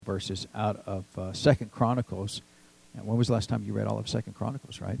verses out of Second Chronicles. And when was the last time you read all of Second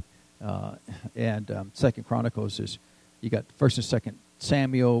Chronicles, right? And Second Chronicles is, you got First and Second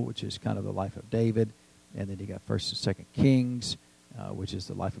Samuel, which is kind of the life of David, and then you got First and Second Kings, which is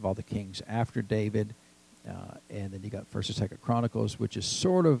the life of all the kings after David, and then you got First and Second Chronicles, which is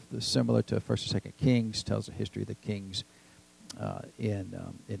sort of similar to First and Second Kings, tells the history of the kings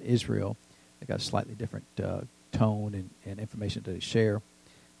in Israel. They got a slightly different tone and information that they share.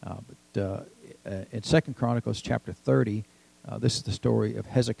 But in Second Chronicles chapter 30, this is the story of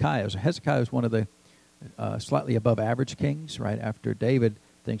Hezekiah. So Hezekiah was one of the slightly above average kings, right? After David,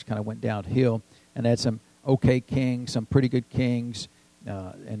 things kind of went downhill, and they had some okay kings, some pretty good kings,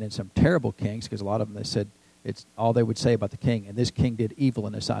 and then some terrible kings, because a lot of them, they said, it's all they would say about the king, and this king did evil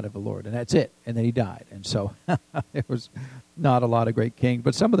in the sight of the Lord, and that's it. And then he died. And so it was not a lot of great kings,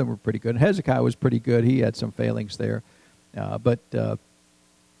 but some of them were pretty good. And Hezekiah was pretty good. He had some failings there. But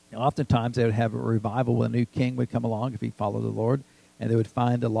oftentimes they would have a revival when a new king would come along if he followed the Lord, and they would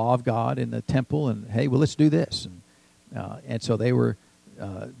find the law of God in the temple, and, hey, well, let's do this. And so they were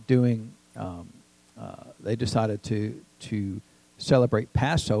doing, they decided to celebrate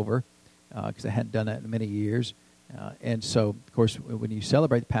Passover, because they hadn't done that in many years. And so, of course, when you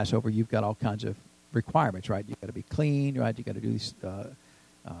celebrate Passover, you've got all kinds of requirements, right? You've got to be clean, right? You've got to do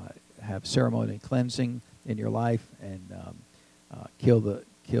have ceremony and cleansing in your life, and kill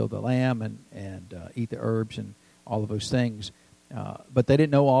the lamb and eat the herbs and all of those things. But they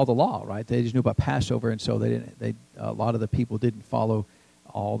didn't know all the law, right? They just knew about Passover, and so a lot of the people didn't follow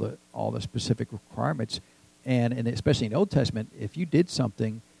all the specific requirements. And especially in the Old Testament, if you did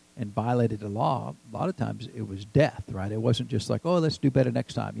something and violated the law, a lot of times it was death, right? It wasn't just like, oh, let's do better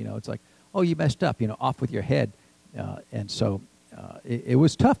next time. It's like, oh, you messed up, off with your head. And so it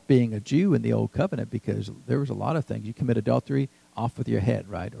was tough being a Jew in the Old Covenant, because there was a lot of things. You commit adultery, off with your head,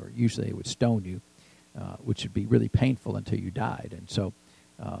 right? Or usually it would stone you, which would be really painful until you died. And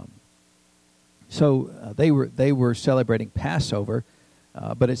so they were celebrating Passover.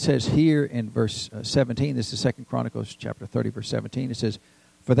 But it says here in verse 17, this is 2 Chronicles chapter 30, verse 17, it says,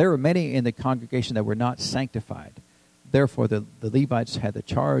 "For there were many in the congregation that were not sanctified. Therefore the Levites had the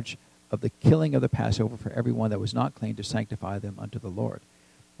charge of the killing of the Passover for everyone that was not clean, to sanctify them unto the Lord.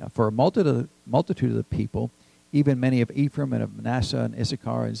 For a multitude of the people, even many of Ephraim and of Manasseh and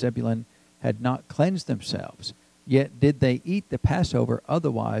Issachar and Zebulun, had not cleansed themselves, yet did they eat the Passover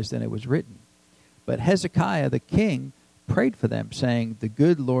otherwise than it was written. But Hezekiah the king prayed for them, saying, The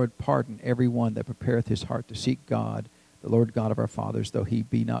good Lord pardon every one that prepareth his heart to seek God, the Lord God of our fathers, though he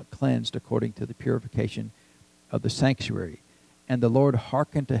be not cleansed according to the purification of the sanctuary. And the Lord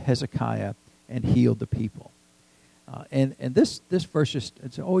hearkened to Hezekiah and healed the people." And this verse,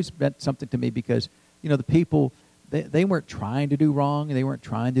 it's always meant something to me, because the people, they weren't trying to do wrong, they weren't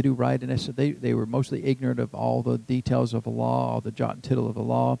trying to do right, and they were mostly ignorant of all the details of the law, all the jot and tittle of the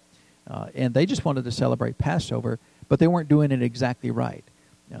law, and they just wanted to celebrate Passover, but they weren't doing it exactly right.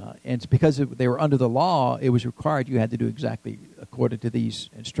 And it's because they were under the law, it was required you had to do exactly according to these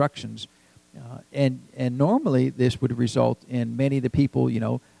instructions. And normally this would result in many of the people,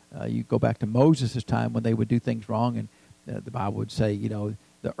 you go back to Moses' time when they would do things wrong, and the Bible would say,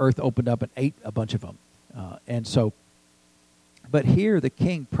 the earth opened up and ate a bunch of them. But here the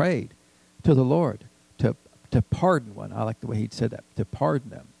king prayed to the Lord to pardon one. I like the way he said that, to pardon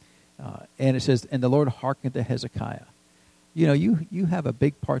them. And it says, and the Lord hearkened to Hezekiah. You have a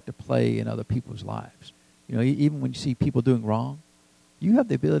big part to play in other people's lives. Even when you see people doing wrong, you have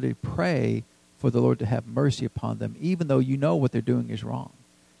the ability to pray for the Lord to have mercy upon them, even though you know what they're doing is wrong.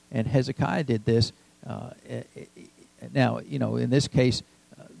 And Hezekiah did this. Now, in this case,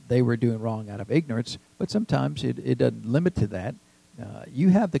 they were doing wrong out of ignorance, but sometimes it doesn't limit to that. You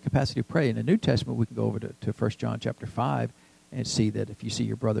have the capacity to pray. In the New Testament, we can go over to 1 John chapter 5 and see that if you see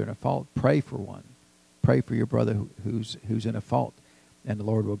your brother in a fault, pray for one. Pray for your brother who's in a fault, and the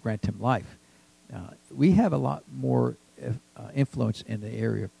Lord will grant him life. We have a lot more influence in the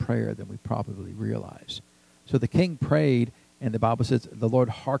area of prayer than we probably realize. So the king prayed, and the Bible says the Lord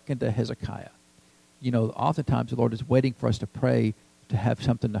hearkened to Hezekiah. Oftentimes the Lord is waiting for us to pray to have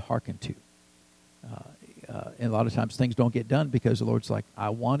something to hearken to. And a lot of times things don't get done because the Lord's like, I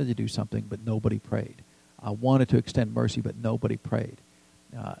wanted to do something, but nobody prayed. I wanted to extend mercy, but nobody prayed.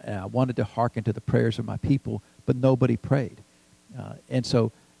 And I wanted to hearken to the prayers of my people, but nobody prayed. And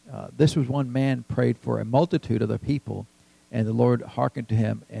so this was one man prayed for a multitude of the people, and the Lord hearkened to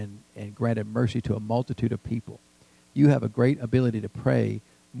him and granted mercy to a multitude of people. You have a great ability to pray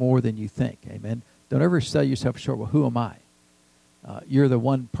more than you think. Amen. Don't ever sell yourself short. Well, who am I? You're the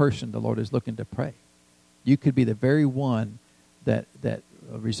one person the Lord is looking to pray. You could be the very one that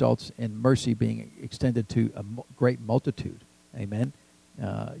results in mercy being extended to a great multitude. Amen.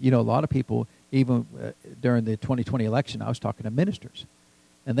 A lot of people, even during the 2020 election, I was talking to ministers,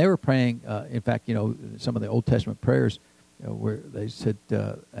 and they were praying. In fact, some of the Old Testament prayers where they said,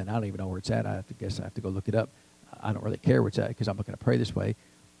 and I don't even know where it's at. I have to go look it up. I don't really care where it's at because I'm not going to pray this way.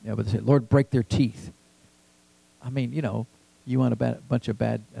 But they said, Lord, break their teeth. I mean, you want a bunch of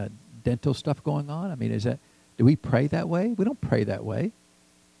bad dental stuff going on? I mean, do we pray that way? We don't pray that way.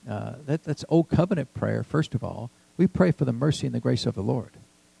 That's Old Covenant prayer, first of all. We pray for the mercy and the grace of the Lord.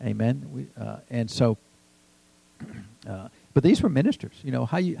 Amen. But these were ministers.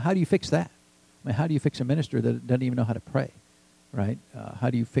 How do you fix that? I mean, how do you fix a minister that doesn't even know how to pray, right?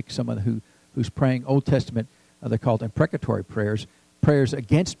 How do you fix someone who's praying Old Testament? They're called imprecatory prayers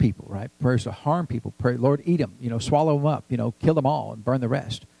against people, right? Prayers to harm people. Pray, Lord, eat them, swallow them up, kill them all and burn the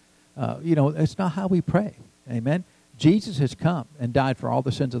rest. It's not how we pray. Amen. Jesus has come and died for all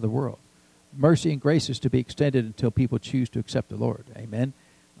the sins of the world. Mercy and grace is to be extended until people choose to accept the Lord. Amen.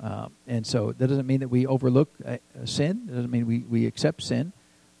 And so that doesn't mean that we overlook sin. It doesn't mean we accept sin,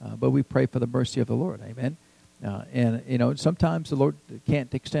 but we pray for the mercy of the Lord. Amen. And sometimes the Lord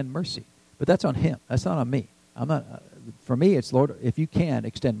can't extend mercy, but that's on Him. That's not on me. I'm not. For me, it's, Lord, if you can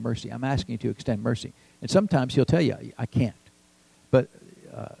extend mercy, I'm asking you to extend mercy. And sometimes He'll tell you, I can't. But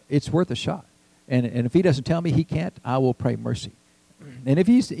it's worth a shot. And if He doesn't tell me He can't, I will pray mercy. And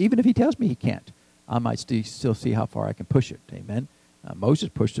even if He tells me He can't, I might still see how far I can push it. Amen. Moses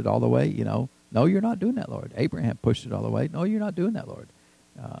pushed it all the way. No, you're not doing that, Lord. Abraham pushed it all the way. No, you're not doing that, Lord.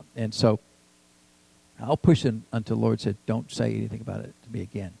 And so I'll push it until the Lord said, don't say anything about it to me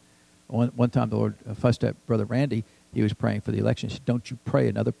again. One time the Lord fussed at Brother Randy. He was praying for the election. He said, don't you pray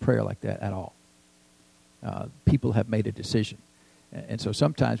another prayer like that at all. People have made a decision. And so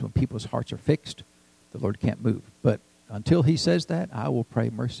sometimes when people's hearts are fixed, the Lord can't move. But until He says that, I will pray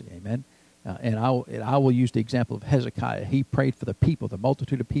mercy. Amen. And I will use the example of Hezekiah. He prayed for the people, the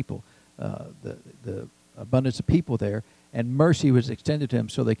multitude of people, the abundance of people there, and mercy was extended to him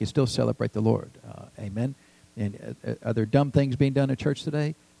so they could still celebrate the Lord. Amen. And are there dumb things being done in church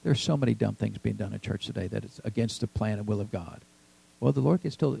today? There's so many dumb things being done in church today that it's against the plan and will of God. Well, the Lord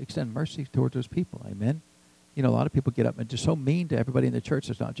can still extend mercy towards those people. Amen. A lot of people get up and just so mean to everybody in the church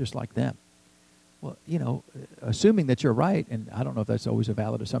that's not just like them. Well, assuming that you're right, and I don't know if that's always a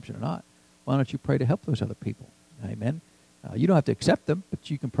valid assumption or not, why don't you pray to help those other people? Amen. You don't have to accept them, but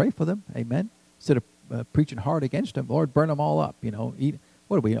you can pray for them. Amen. Instead of preaching hard against them, Lord, burn them all up.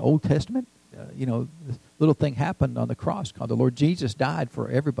 What are we, in Old Testament? This little thing happened on the cross called the Lord Jesus died for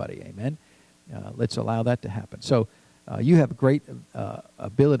everybody. Amen. Let's allow that to happen. So you have great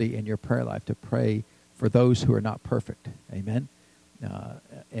ability in your prayer life to pray for those who are not perfect. Amen.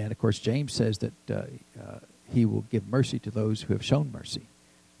 And of course, James says that He will give mercy to those who have shown mercy.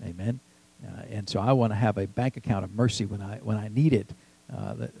 Amen. And so I want to have a bank account of mercy when I need it.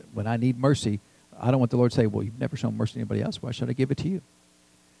 When I need mercy, I don't want the Lord to say, well, you've never shown mercy to anybody else. Why should I give it to you?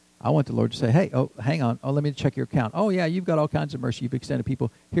 I want the Lord to say, hey, hang on. Let me check your account. Oh, yeah, you've got all kinds of mercy. You've extended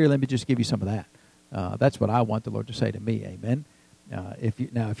people. Here, let me just give you some of that. That's what I want the Lord to say to me. Amen.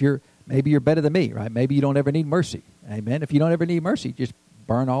 Maybe you're better than me, right? Maybe you don't ever need mercy. Amen. If you don't ever need mercy, just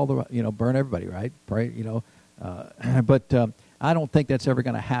burn burn everybody, right? Pray, but I don't think that's ever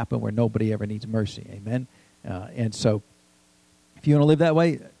going to happen where nobody ever needs mercy. Amen. And so if you want to live that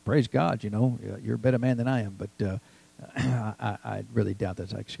way, praise God, you're a better man than I am. But I really doubt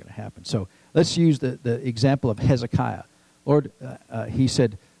that's actually going to happen. So let's use the example of Hezekiah. Lord, he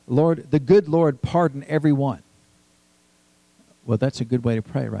said, Lord, the good Lord pardon everyone. Well, that's a good way to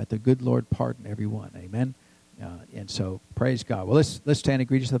pray, right? The good Lord pardon everyone. Amen. And so praise God. Well, let's stand and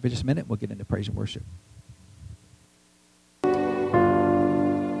greet yourself for just a minute. We'll get into praise and worship.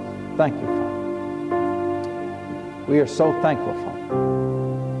 Thank you, Father. We are so thankful, Father,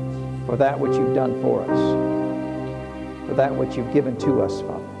 for that which you've done for us, for that which you've given to us,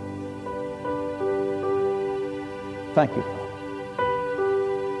 Father. Thank you, Father.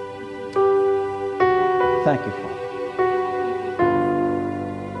 Thank you, Father.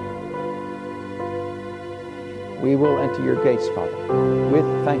 We will enter your gates, Father, with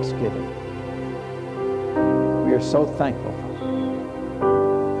thanksgiving. We are so thankful, Father,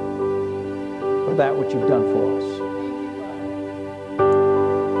 for that which you've done for us.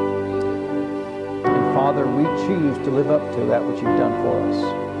 And Father, we choose to live up to that which you've done for us.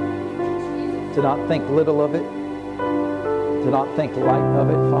 To not think little of it, to not think light of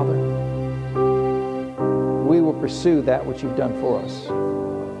it, Father. We will pursue that which you've done for us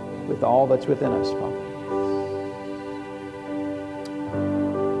with all that's within us, Father.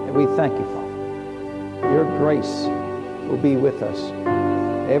 And we thank you, Father. Your grace will be with us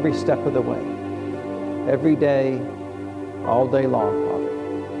every step of the way, every day, all day long,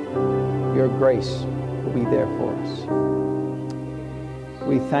 Father. Your grace will be there for us.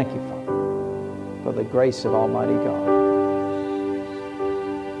 We thank you, Father, for the grace of Almighty God.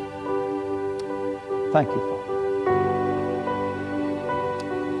 Thank you, Father.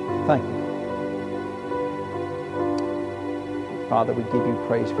 Thank you. Father, we give you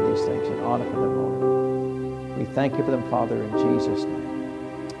praise for these things and honor for them, Lord. We thank you for them, Father, in Jesus' name.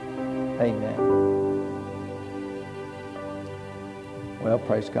 Amen. Well,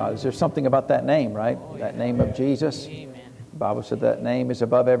 praise God. Is there something about that name, right? That name of Jesus? Amen. The Bible said that name is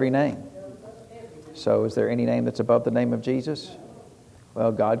above every name. So is there any name that's above the name of Jesus?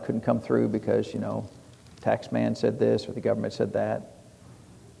 Well, God couldn't come through because, tax man said this or the government said that.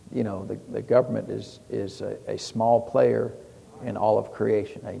 The government is a small player in all of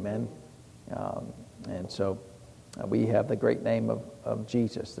creation. Amen. And so we have the great name of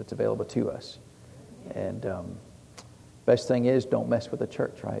Jesus that's available to us. And best thing is, don't mess with the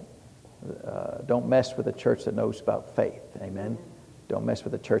church, right? Don't mess with a church that knows about faith. Amen. Don't mess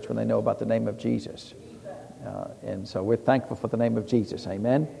with the church when they know about the name of Jesus. And so we're thankful for the name of Jesus.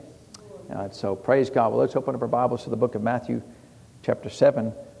 Amen. So praise God. Well, let's open up our Bibles to the book of Matthew chapter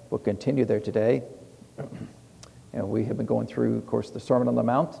 7. We'll continue there today. And we have been going through, of course, the Sermon on the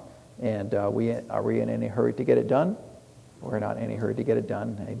Mount. And are we in any hurry to get it done? We're not in any hurry to get it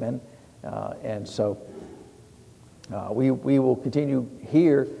done. Amen. And so we will continue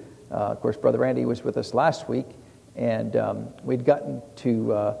here. Of course, Brother Randy was with us last week. And we'd gotten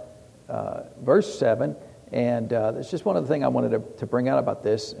to verse 7. And it's just one of the things I wanted to bring out about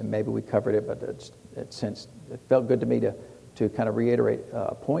this. And maybe we covered it, but since it felt good to me to kind of reiterate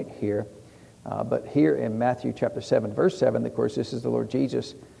a point here. But here in Matthew chapter 7, verse 7, of course, this is the Lord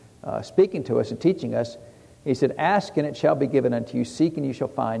Jesus speaking to us and teaching us. He said, "Ask, and it shall be given unto you. Seek, and you shall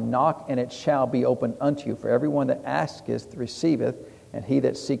find. Knock, and it shall be opened unto you. For everyone that asketh receiveth, and he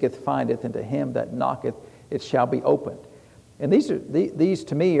that seeketh findeth, and to him that knocketh it shall be opened." And these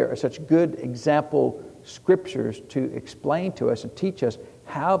to me are such good example scriptures to explain to us and teach us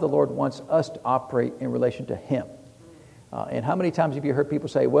how the Lord wants us to operate in relation to Him. And how many times have you heard people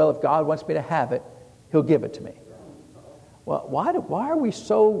say, well, if God wants me to have it, He'll give it to me? Well, why are we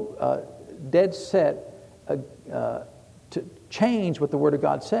so dead set to change what the Word of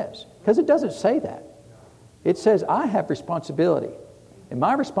God says? Because it doesn't say that. It says I have responsibility, and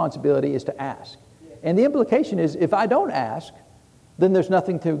my responsibility is to ask. And the implication is if I don't ask, then there's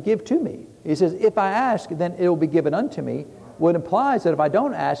nothing to give to me. He says, if I ask, then it will be given unto me. What implies that if I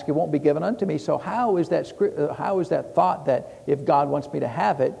don't ask, it won't be given unto me. So how is that thought that if God wants me to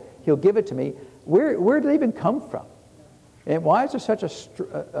have it, He'll give it to me? Where did it even come from? And why is there such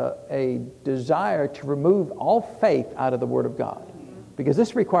a desire to remove all faith out of the Word of God? Because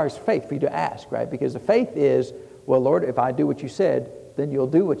this requires faith for you to ask, right? Because the faith is, well, Lord, if I do what you said, then you'll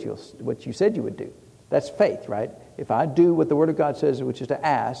do what you said you would do. That's faith, right? If I do what the Word of God says, which is to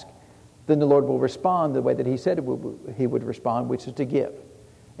ask, then the Lord will respond the way that He said He would respond, which is to give.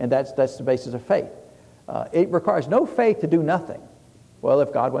 And that's the basis of faith. It requires no faith to do nothing. Well,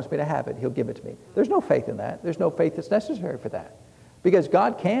 if God wants me to have it, He'll give it to me. There's no faith in that. There's no faith that's necessary for that. Because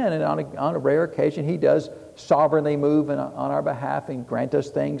God can, and on a rare occasion, He does sovereignly move on our behalf and grant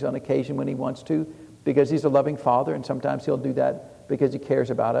us things on occasion when He wants to, because He's a loving Father, and sometimes He'll do that because He cares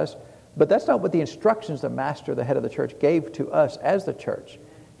about us. But that's not what the instructions the Master, the head of the church, gave to us as the church.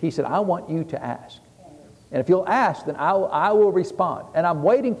 He said, I want you to ask. And if you'll ask, then I will respond. And I'm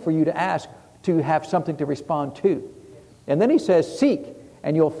waiting for you to ask to have something to respond to. And then He says, seek,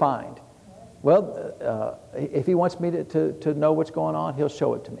 and you'll find. Well, if He wants me to know what's going on, He'll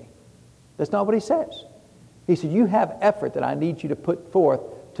show it to me. That's not what He says. He said, you have effort that I need you to put forth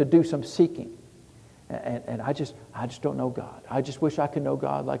to do some seeking. And I just don't know God. I just wish I could know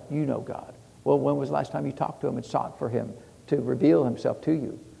God like you know God. Well, when was the last time you talked to Him and sought for Him to reveal Himself to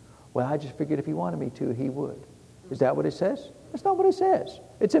you? Well, I just figured if He wanted me to, He would. Is that what it says? That's not what it says.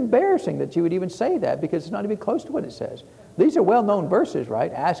 It's embarrassing that you would even say that because it's not even close to what it says. These are well-known verses,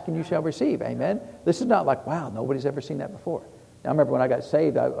 right? Ask and you shall receive. Amen? This is not like, wow, nobody's ever seen that before. Now, I remember when I got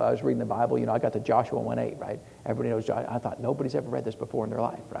saved, I was reading the Bible. I got to Joshua 1:8, right? Everybody knows Joshua. I thought, nobody's ever read this before in their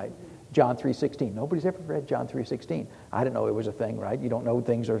life, right? John 3:16. Nobody's ever read John 3:16. I didn't know it was a thing, right? You don't know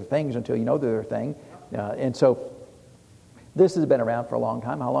things are things until you know they're a thing. And so this has been around for a long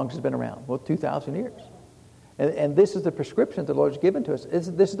time. How long has it been around? Well, 2,000 years. And this is the prescription that the Lord's given to us.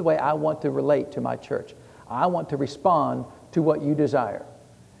 This is the way I want to relate to my church. I want to respond to what you desire.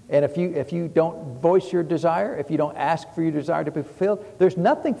 And if you don't voice your desire, if you don't ask for your desire to be fulfilled, there's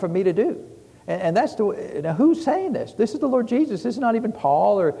nothing for me to do. And that's now who's saying this? This is the Lord Jesus. This is not even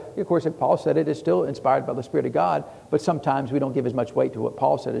Paul, or of course if Paul said it, it's still inspired by the Spirit of God, but sometimes we don't give as much weight to what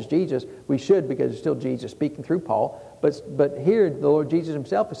Paul said as Jesus. We should, because it's still Jesus speaking through Paul. But here the Lord Jesus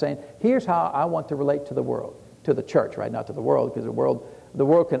himself is saying, here's how I want to relate to the world, to the church, right? Not to the world, because the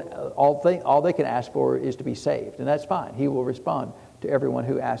world can all they can ask for is to be saved, and that's fine. He will respond to everyone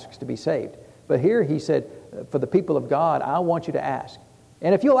who asks to be saved. But here he said, for the people of God, I want you to ask.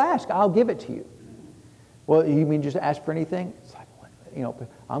 And if you'll ask, I'll give it to you. Well, you mean just ask for anything? It's like,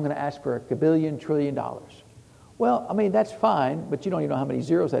 I'm going to ask for $1 trillion. Well, I mean, that's fine, but you don't even know how many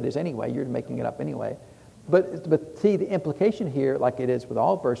zeros that is anyway. You're making it up anyway. But see, the implication here, like it is with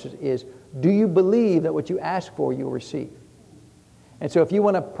all verses, is do you believe that what you ask for, you'll receive? And so if you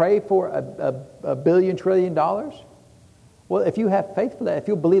want to pray for $1 trillion, well, if you have faith for that, if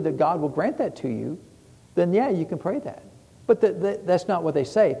you believe that God will grant that to you, then yeah, you can pray that. But that's not what they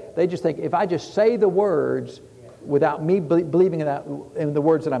say. They just think, if I just say the words without me believing in the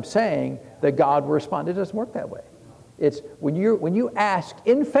words that I'm saying, that God will respond. It doesn't work that way. It's when you ask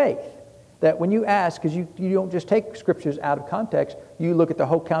in faith, that when you ask, because you don't just take scriptures out of context, you look at the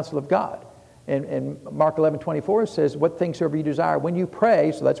whole counsel of God. And Mark 11:24 says, what things soever you desire, when you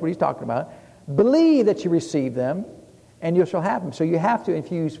pray, so that's what he's talking about, believe that you receive them, and you shall have them. So you have to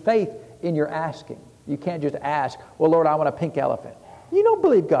infuse faith in your asking. You can't just ask, well, Lord, I want a pink elephant. You don't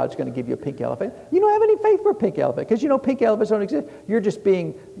believe God's going to give you a pink elephant. You don't have any faith for a pink elephant, because pink elephants don't exist. You're just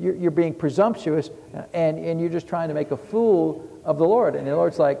being presumptuous, and you're just trying to make a fool of the Lord. And the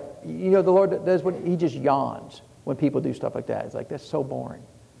Lord's like, the Lord does what he just yawns when people do stuff like that. It's like, that's so boring.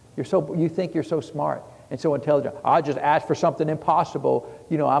 You think you're so smart and so intelligent. I just asked for something impossible.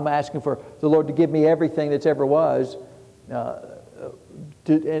 I'm asking for the Lord to give me everything that's ever was,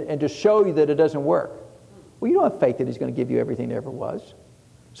 and to show you that it doesn't work. Well, you don't have faith that he's going to give you everything there ever was.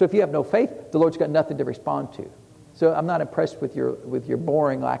 So if you have no faith, the Lord's got nothing to respond to. So I'm not impressed with your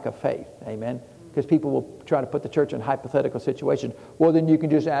boring lack of faith. Amen. Because people will try to put the church in hypothetical situations. Well, then you can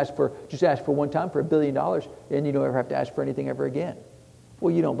just ask for one time for $1 billion, and you don't ever have to ask for anything ever again.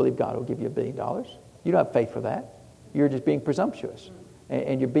 Well, you don't believe God will give you $1 billion. You don't have faith for that. You're just being presumptuous,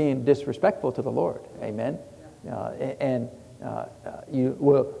 and you're being disrespectful to the Lord. Amen.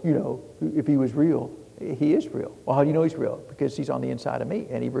 If he was real, he is real. Well, how do you know he's real? Because he's on the inside of me,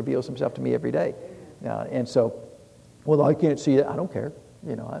 and he reveals himself to me every day. And so, well, I can't see it. I don't care.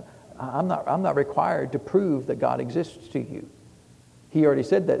 I'm not required to prove that God exists to you. He already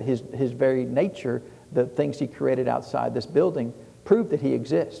said that his very nature, the things he created outside this building, prove that he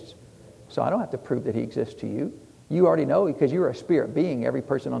exists. So I don't have to prove that he exists to you. You already know, because you're a spirit being. Every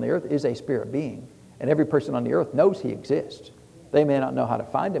person on the earth is a spirit being. And every person on the earth knows he exists. They may not know how to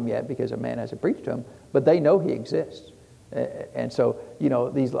find him yet because a man hasn't preached to him, but they know he exists. And so, I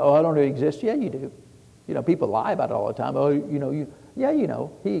don't know he exists. Yeah, you do. People lie about it all the time.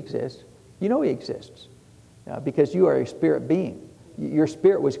 He exists. You know he exists because you are a spirit being. Your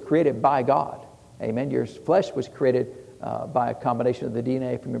spirit was created by God. Amen. Your flesh was created by a combination of the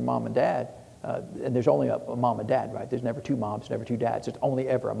DNA from your mom and dad. And there's only a mom and dad, right? There's never two moms, never two dads. It's only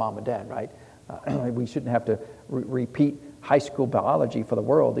ever a mom and dad, right? We shouldn't have to repeat high school biology for the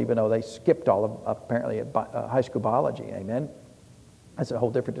world, even though they skipped all of, apparently, high school biology. Amen? That's a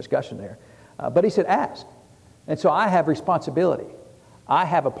whole different discussion there. But he said, ask. And so I have responsibility. I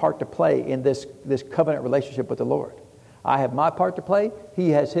have a part to play in this covenant relationship with the Lord. I have my part to play.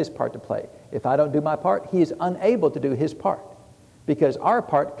 He has his part to play. If I don't do my part, he is unable to do his part, because our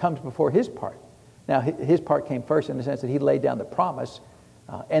part comes before his part. Now, his part came first in the sense that he laid down the promise,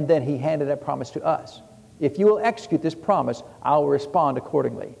 and then he handed that promise to us. If you will execute this promise, I will respond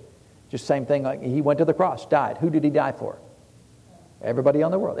accordingly. Just same thing, like he went to the cross, died. Who did he die for? Everybody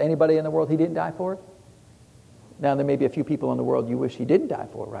in the world. Anybody in the world he didn't die for? Now, there may be a few people in the world you wish he didn't die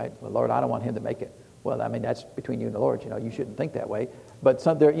for, right? Well, Lord, I don't want him to make it. Well, I mean, that's between you and the Lord. You shouldn't think that way. But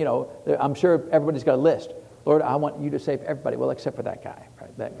I'm sure everybody's got a list. Lord, I want you to save everybody. Well, except for that guy,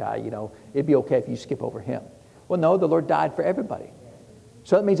 right? That guy, it'd be okay if you skip over him. Well, no, the Lord died for everybody.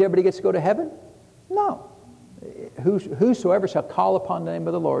 So that means everybody gets to go to heaven? No. Whosoever shall call upon the name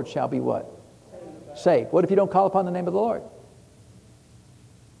of the Lord shall be what? Saved. What if you don't call upon the name of the Lord?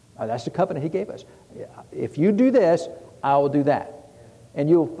 That's the covenant he gave us. If you do this, I will do that. And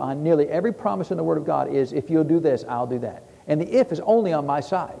you'll find nearly every promise in the Word of God is, if you'll do this, I'll do that. And the if is only on my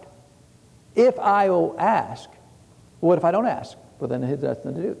side. If I will ask, what if I don't ask? Well, then it has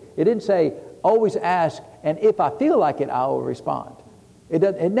nothing to do. It didn't say, always ask, and if I feel like it, I will respond.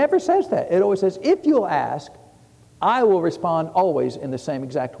 It never says that. It always says, if you'll ask, I will respond always in the same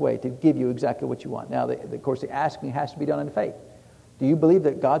exact way to give you exactly what you want. Now, of course, the asking has to be done in faith. Do you believe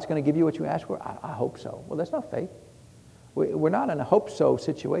that God's going to give you what you ask for? I hope so. Well, that's not faith. We're not in a hope so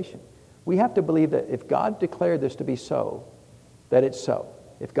situation. We have to believe that if God declared this to be so, that it's so.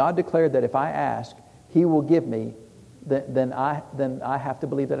 If God declared that if I ask, He will give me, then I have to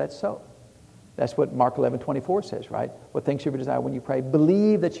believe that that's so. That's what Mark 11:24 says, right? What things you desire when you pray,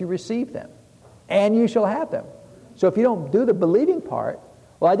 believe that you receive them, and you shall have them. So if you don't do the believing part,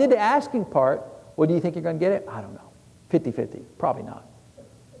 well, I did the asking part, well, do you think you're going to get it? I don't know. 50-50. Probably not.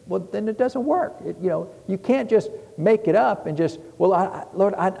 Well, then it doesn't work. You can't just make it up and just, well,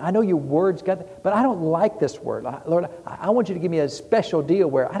 Lord, I know your word's got that, but I don't like this word. Lord, I want you to give me a special deal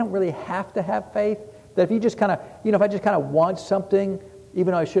where I don't really have to have faith. That if you just kind of, if I just kind of want something,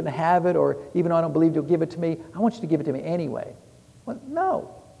 even though I shouldn't have it, or even though I don't believe you'll give it to me, I want you to give it to me anyway. Well,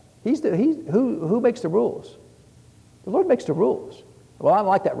 no. Who makes the rules? The Lord makes the rules. Well, I don't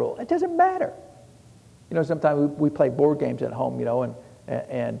like that rule. It doesn't matter. Sometimes we play board games at home,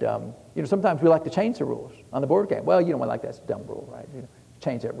 and sometimes we like to change the rules on the board game. Well, you don't like that's a dumb rule, right?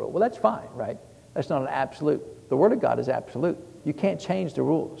 Change that rule. Well, that's fine, right? That's not an absolute. The Word of God is absolute. You can't change the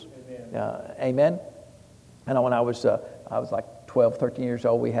rules. Amen. Amen? And when I was like 12, 13 years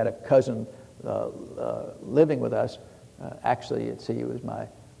old, we had a cousin living with us. Actually, he was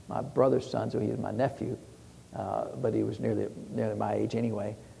my brother's son, so he was my nephew, but he was nearly my age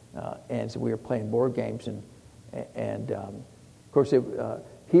anyway. And so we were playing board games, and of course he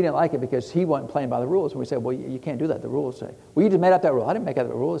didn't like it because he wasn't playing by the rules. And we said, well, you can't do that. The rules say, well, you just made up that rule. I didn't make up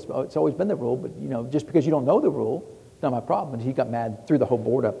that rule. It's always been the rule. But just because you don't know the rule, it's not my problem. And he got mad, threw the whole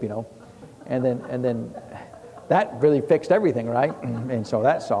board up, and then that really fixed everything, right? And so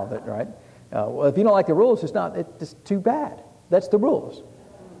that solved it, right? Well, if you don't like the rules, it's too bad. That's the rules.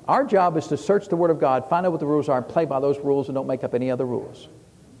 Our job is to search the Word of God, find out what the rules are, and play by those rules, and don't make up any other rules.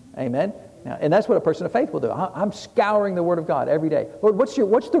 Amen? Now, and that's what a person of faith will do. I'm scouring the Word of God every day. Lord, what's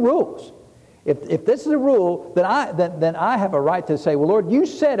the rules? If this is a rule, then I have a right to say, well, Lord, you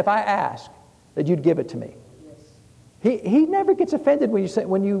said if I ask that you'd give it to me. Yes. He never gets offended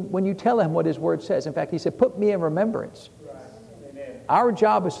when you tell him what His Word says. In fact, He said, put me in remembrance. Right. Amen. Our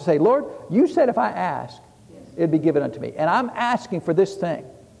job is to say, Lord, you said if I ask, it'd be given unto me. And I'm asking for this thing.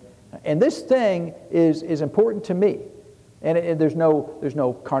 And this thing is important to me. And there's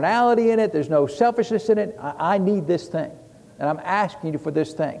no carnality in it. There's no selfishness in it. I need this thing. And I'm asking you for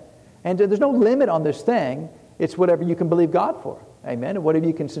this thing. And there's no limit on this thing. It's whatever you can believe God for. Amen? And whatever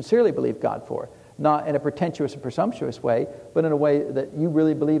you can sincerely believe God for. Not in a pretentious and presumptuous way, but in a way that you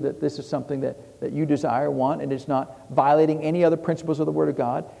really believe that this is something that you desire, want, and it's not violating any other principles of the Word of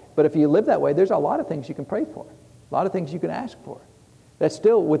God. But if you live that way, there's a lot of things you can pray for. A lot of things you can ask for. That's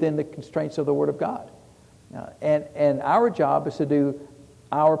still within the constraints of the Word of God. And our job is to do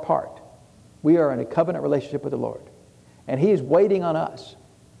our part. We are in a covenant relationship with the Lord. And He is waiting on us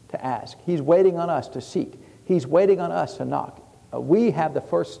to ask. He's waiting on us to seek. He's waiting on us to knock. We have the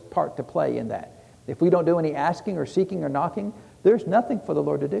first part to play in that. If we don't do any asking or seeking or knocking, there's nothing for the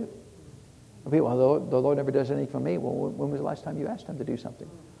Lord to do. Well, the Lord never does anything for me. Well, when was the last time you asked Him to do something?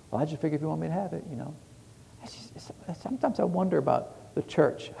 Well, I just figured if you want me to have it, Sometimes I wonder about the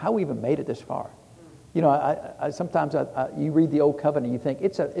church, how we even made it this far. Sometimes you read the Old Covenant, you think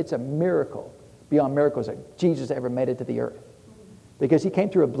it's a miracle beyond miracles that Jesus ever made it to the earth, because He came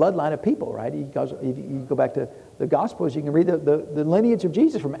through a bloodline of people, right? If you go back to the Gospels, you can read the lineage of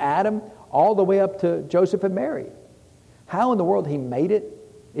Jesus from Adam all the way up to Joseph and Mary. How in the world He made it?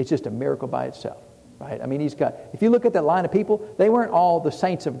 It's just a miracle by itself, right? I mean, if you look at that line of people, they weren't all the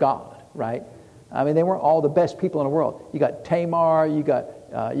saints of God, right? I mean, they weren't all the best people in the world. You got Tamar, you got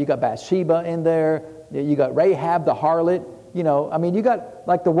Bathsheba in there, you got Rahab the harlot. You got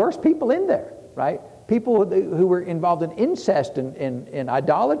like the worst people in there, right? People who were involved in incest and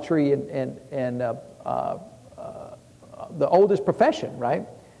idolatry and the oldest profession, right?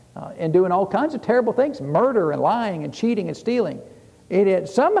 And doing all kinds of terrible things, murder and lying and cheating and stealing.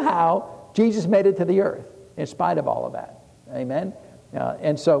 Somehow Jesus made it to the earth in spite of all of that. Amen.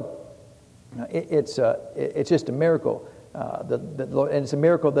 And so. It's just a miracle, and it's a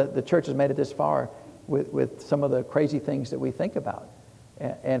miracle that the church has made it this far with some of the crazy things that we think about,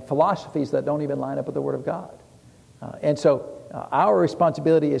 and philosophies that don't even line up with the Word of God. And so our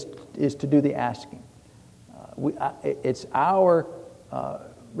responsibility is to do the asking. It's our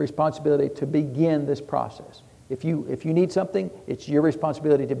responsibility to begin this process. If you need something, it's your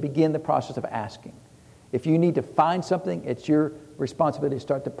responsibility to begin the process of asking. If you need to find something, it's your responsibility to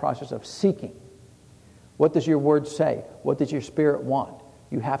start the process of seeking. What does your Word say? What does your Spirit want?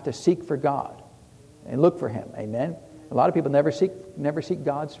 You have to seek for God and look for Him. Amen? A lot of people never seek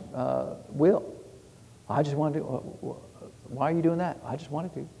God's will. I just want to do... why are you doing that? I just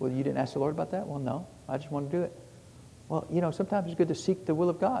wanted to. Well, you didn't ask the Lord about that? Well, no, I just wanted to do it. Well, sometimes it's good to seek the will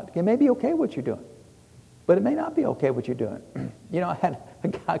of God. It may be okay what you're doing, but it may not be okay what you're doing. I had a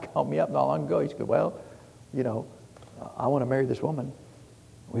guy call me up not long ago. He said, well, I want to marry this woman.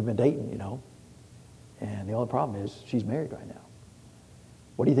 We've been dating, and the only problem is she's married right now.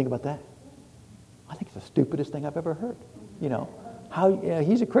 What do you think about that? I think it's the stupidest thing I've ever heard.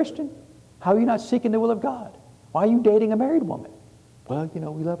 He's a Christian. How are you not seeking the will of God? Why are you dating a married woman? Well,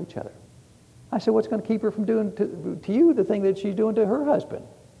 we love each other. I said, what's going to keep her from doing to you the thing that she's doing to her husband?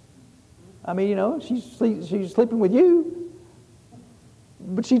 I mean, she's sleeping with you,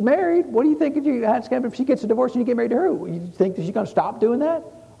 but she's married. What do you think if she gets a divorce and you get married to her? You think that she's going to stop doing that?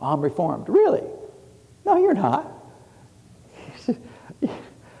 I'm reformed. Really? No, you're not.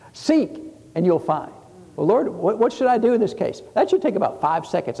 Seek, and you'll find. Well, Lord, what should I do in this case? That should take about 5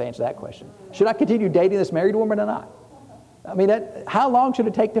 seconds to answer that question. Should I continue dating this married woman or not? I mean, how long should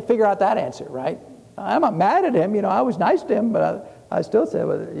it take to figure out that answer, right? I'm not mad at him. I was nice to him, but I still said, I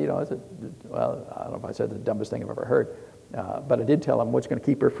don't know if I said the dumbest thing I've ever heard, but I did tell him what's going to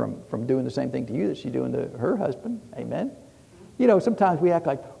keep her from doing the same thing to you that she's doing to her husband. Amen? Sometimes we act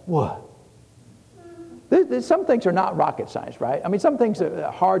like, what? Some things are not rocket science, right? I mean, some things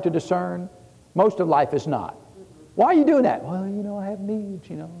are hard to discern. Most of life is not. Why are you doing that? Well, I have needs,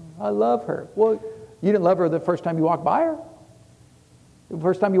 I love her. Well, you didn't love her the first time you walked by her? The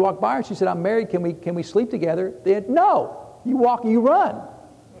first time you walked by her, she said, I'm married, can we sleep together? No. You run.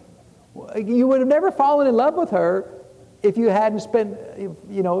 You would have never fallen in love with her if you hadn't spent,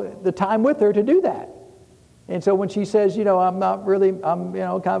 the time with her to do that. And so when she says, I'm kind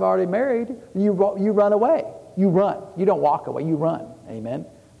of already married, you run away. You run. You don't walk away. You run. Amen.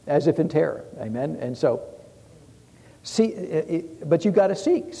 As if in terror. Amen. And so, but you've got to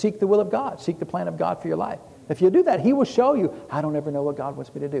seek the will of God. Seek the plan of God for your life. If you do that, He will show you, I don't ever know what God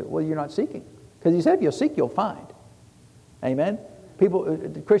wants me to do. Well, you're not seeking. Because He said if you'll seek, you'll find. Amen.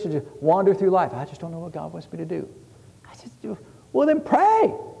 Christians just wander through life. I just don't know what God wants me to do. Well, then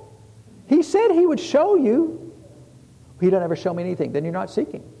pray. He said He would show you. He don't ever show me anything. Then you're not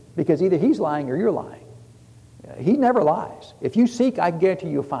seeking. Because either He's lying or you're lying. He never lies. If you seek, I guarantee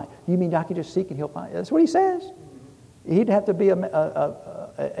you'll find. You mean I can just seek and He'll find? That's what He says. He'd have to be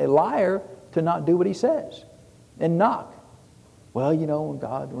a liar to not do what He says. And knock. Well, when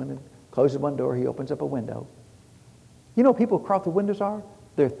God closes one door, He opens up a window. People across the windows are?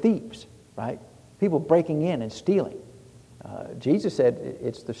 They're thieves, right? People breaking in and stealing. Jesus said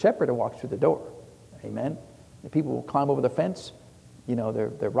it's the shepherd who walks through the door. Amen. The people will climb over the fence.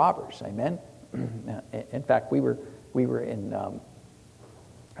 They're robbers. Amen. In fact, we were in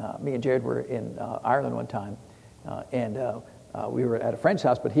me and Jared were in Ireland one time, and we were at a friend's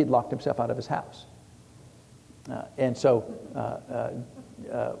house, but he had locked himself out of his house. And so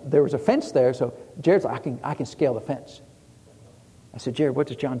there was a fence there. So Jared's like, I can scale the fence. I said, Jared, what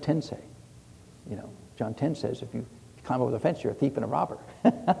does John 10 say? John 10 says if you climb over the fence, you're a thief and a robber.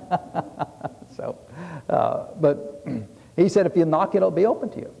 But he said, if you knock, it'll be open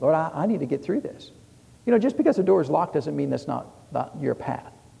to you. Lord, I need to get through this. Just because a door is locked doesn't mean that's not your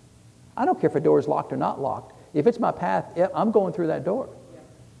path. I don't care if a door is locked or not locked. If it's my path, I'm going through that door.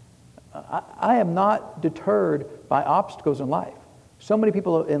 I am not deterred by obstacles in life. So many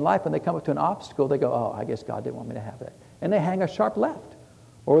people in life, when they come up to an obstacle, they go, I guess God didn't want me to have that. And they hang a sharp left.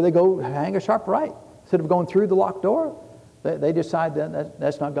 Or they go hang a sharp right. Instead of going through the locked door, they decide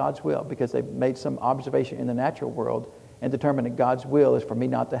that's not God's will because they've made some observation in the natural world and determined that God's will is for me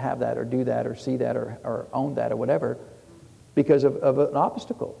not to have that or do that or see that or own that or whatever because of an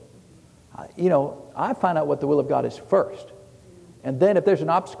obstacle. I find out what the will of God is first. And then if there's an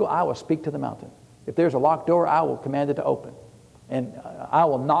obstacle, I will speak to the mountain. If there's a locked door, I will command it to open. And I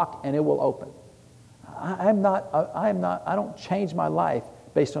will knock and it will open. I don't change my life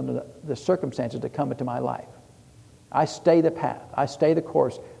based on the circumstances that come into my life. I stay the path. I stay the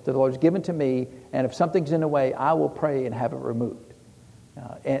course that the Lord has given to me. And if something's in the way, I will pray and have it removed.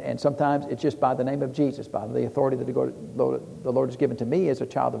 And sometimes it's just by the name of Jesus, by the authority that the Lord has given to me as a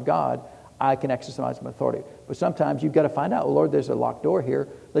child of God, I can exercise my authority. But sometimes you've got to find out, Lord, there's a locked door here.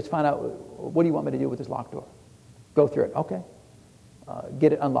 Let's find out, what do you want me to do with this locked door? Go through it. Okay.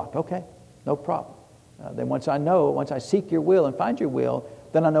 Get it unlocked. Okay. No problem. Then once I seek your will and find your will,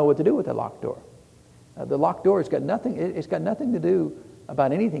 then I know what to do with the locked door. The locked door has got nothing. It's got nothing to do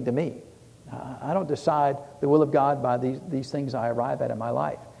about anything to me. I don't decide the will of God by these things I arrive at in my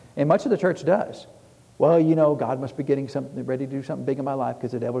life. And much of the church does. Well, God must be getting something ready to do something big in my life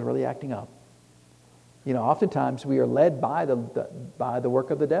because the devil's really acting up. Oftentimes we are led by the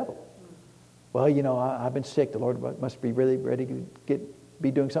work of the devil. Well, I've been sick. The Lord must be really ready to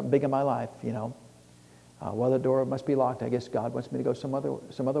be doing something big in my life, Well, the door must be locked. I guess God wants me to go some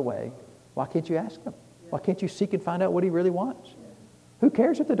other way. Why can't you ask Him? Why can't you seek and find out what He really wants? Who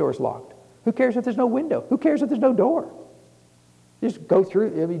cares if the door's locked? Who cares if there's no window? Who cares if there's no door? Just go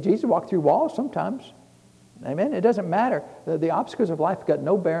through. I mean, Jesus walked through walls sometimes. Amen? It doesn't matter. The obstacles of life have got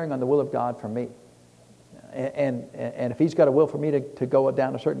no bearing on the will of God for me. And if He's got a will for me to go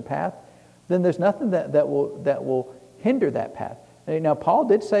down a certain path, then there's nothing that will hinder that path. Now, Paul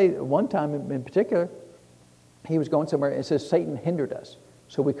did say one time in particular, he was going somewhere, and it says Satan hindered us,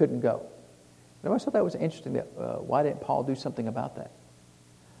 so we couldn't go. And I always thought that was interesting. Why didn't Paul do something about that?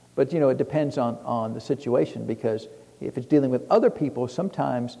 But, it depends on the situation, because if it's dealing with other people,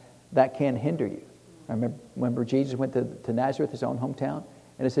 sometimes that can hinder you. I remember Jesus went to Nazareth, his own hometown,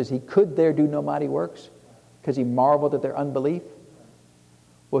 and it says he could there do no mighty works because he marveled at their unbelief.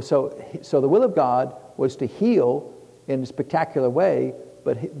 Well, so the will of God was to heal in a spectacular way,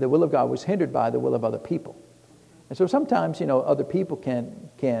 but the will of God was hindered by the will of other people. And so sometimes, other people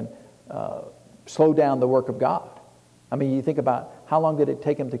can slow down the work of God. I mean, you think about how long did it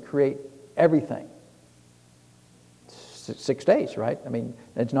take Him to create everything? 6 days, right? I mean,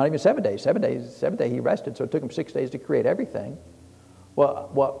 it's not even 7 days. 7 days, seventh day He rested, so it took Him 6 days to create everything.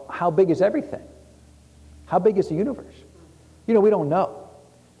 Well, how big is everything? How big is the universe? We don't know.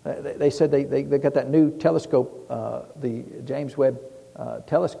 They said they got that new telescope, the James Webb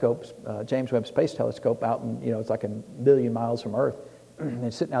telescopes, James Webb Space Telescope out in, it's like 1 million miles from Earth. And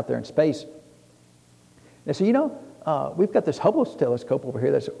it's sitting out there in space. They say, we've got this Hubble telescope over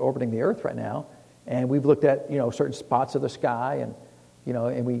here that's orbiting the Earth right now, and we've looked at, certain spots of the sky, and,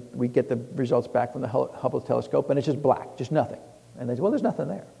 and we get the results back from the Hubble telescope, and it's just black, just nothing. And they say, well, there's nothing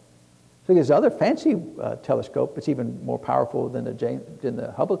there. So there's other fancy telescope. It's even more powerful than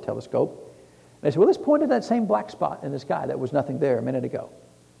the Hubble telescope. And they said, well, let's point at that same black spot in the sky that was nothing there a minute ago.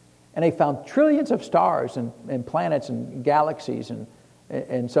 And they found trillions of stars and planets and galaxies.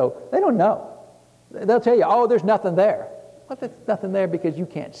 And so they don't know. They'll tell you, oh, there's nothing there. Well, if there's nothing there because you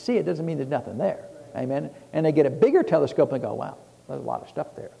can't see it, doesn't mean there's nothing there. Amen? And they get a bigger telescope and go, wow, there's a lot of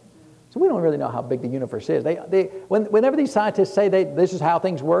stuff there. So we don't really know how big the universe is. Whenever these scientists say this is how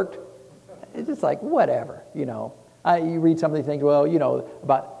things worked, it's just like, whatever, You read some of these things, well,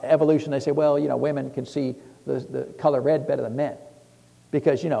 about evolution. They say, well, women can see the color red better than men.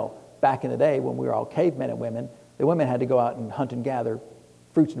 Because, back in the day when we were all cavemen and women, the women had to go out and hunt and gather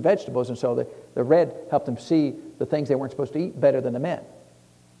fruits and vegetables. And so the red helped them see the things they weren't supposed to eat better than the men.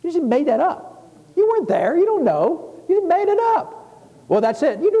 You just made that up. You weren't there. You don't know. You just made it up. Well, that's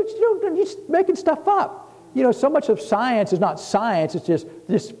it. You're just making stuff up. So much of science is not science. It's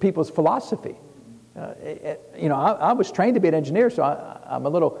just people's philosophy. I was trained to be an engineer, so I'm a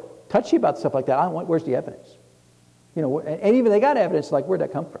little touchy about stuff like that. Where's the evidence? And even they got evidence, like, where'd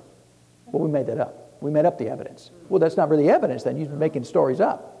that come from? Well, we made that up. We made up the evidence. Well, that's not really evidence then. You're making stories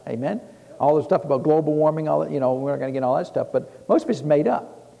up. Amen? All the stuff about global warming, all that, we're not going to get all that stuff, but most of it's made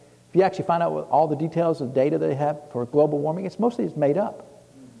up. If you actually find out what all the details of data they have for global warming, it's made up.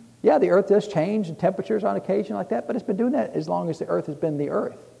 Yeah, the earth does change in temperatures on occasion like that, but it's been doing that as long as the earth has been the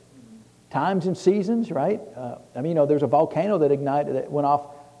earth. Times and seasons, right? There's a volcano that went off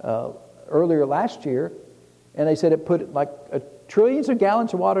earlier last year, and they said it put like trillions of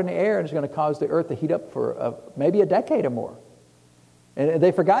gallons of water in the air, and it's going to cause the earth to heat up for maybe a decade or more. And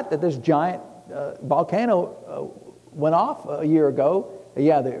they forgot that this giant volcano went off a year ago.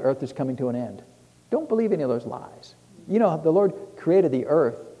 Yeah, the earth is coming to an end. Don't believe any of those lies. The Lord created the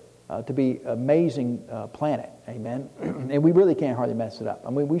earth to be an amazing planet. Amen. And we really can't hardly mess it up. I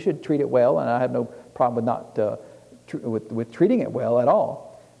mean, we should treat it well, and I have no problem with treating it well at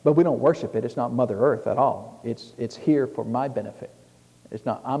all. But we don't worship it. It's not Mother Earth at all. It's here for my benefit.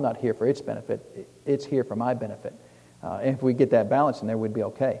 I'm not here for its benefit. It's here for my benefit. And if we get that balance in there, we'd be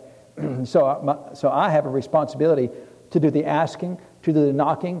okay. So I have a responsibility to do the asking, to do the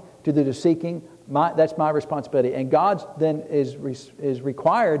knocking, to do the seeking. That's my responsibility. And God's then is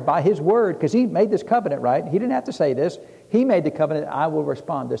required by His word, because He made this covenant, right? He didn't have to say this. He made the covenant. I will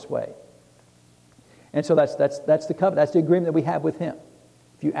respond this way. And so that's the covenant. That's the agreement that we have with Him.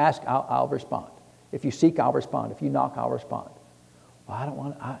 If you ask, I'll respond. If you seek, I'll respond. If you knock, I'll respond.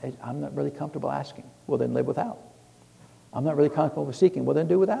 Well, I'm not really comfortable asking. Well, then live without. I'm not really comfortable with seeking. Well, then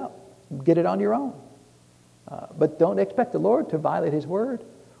do without. Get it on your own. But don't expect the Lord to violate His word.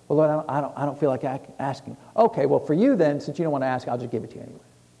 Well, Lord, I don't feel like asking. Okay, well, for you then, since you don't want to ask, I'll just give it to you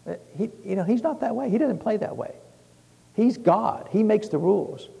anyway. He's not that way. He doesn't play that way. He's God. He makes the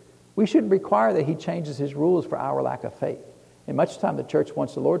rules. We shouldn't require that He changes His rules for our lack of faith. And much of the time the church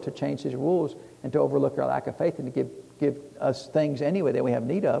wants the Lord to change his rules and to overlook our lack of faith and to give us things anyway that we have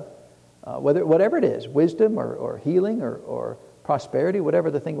need of, whatever it is, wisdom or healing or prosperity,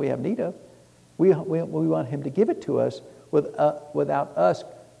 whatever the thing we have need of. We want him to give it to us without us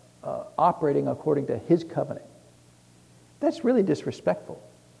operating according to his covenant. That's really disrespectful.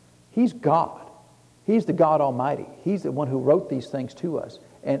 He's God. He's the God Almighty. He's the one who wrote these things to us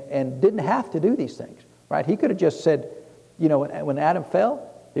and didn't have to do these things, right? He could have just said, when Adam fell,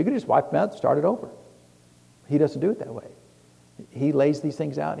 he could have just wiped him out and started over. He doesn't do it that way. He lays these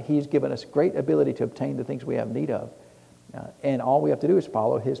things out. He's given us great ability to obtain the things we have need of. And all we have to do is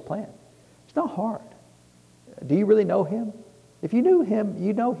follow his plan. It's not hard. Do you really know him? If you knew him,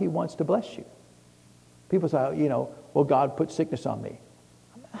 you know he wants to bless you. People say, well, God put sickness on me.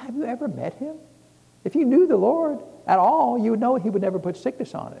 Have you ever met him? If you knew the Lord at all, you would know he would never put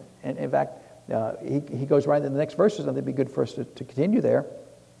sickness on it. And in fact, he goes right in the next verses, and it'd be good for us to continue there.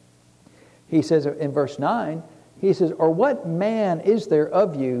 He says in verse 9, he says, or what man is there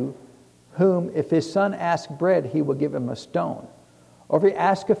of you whom if his son asks bread, he will give him a stone? Or if he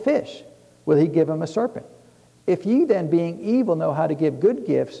asks a fish, will he give him a serpent? If ye then, being evil, know how to give good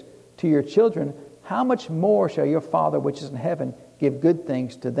gifts to your children, how much more shall your Father which is in heaven give good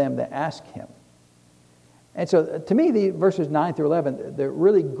things to them that ask him? And so to me, the verses 9 through 11, they're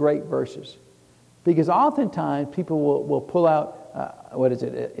really great verses. Because oftentimes people will pull out,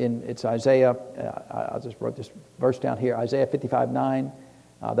 it's Isaiah, I just wrote this verse down here, Isaiah 55:9.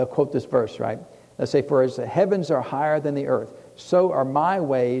 They'll quote this verse, right? They'll say, for as the heavens are higher than the earth, so are my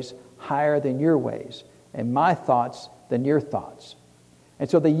ways higher than your ways, and my thoughts than your thoughts. And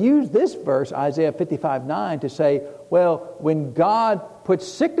so they use this verse, Isaiah 55:9, to say, well, when God puts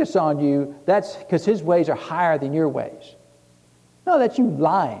sickness on you, that's because his ways are higher than your ways. No, that's you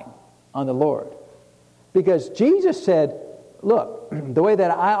lying on the Lord. Because Jesus said, look, the way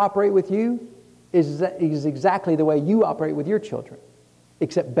that I operate with you is exactly the way you operate with your children,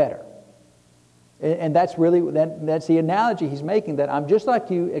 except better. And that's really, that's the analogy he's making, that I'm just like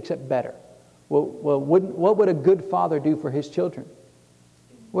you, except better. Well, what would a good father do for his children?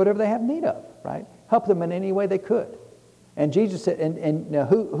 Whatever they have need of, right? Help them in any way they could. And Jesus said, and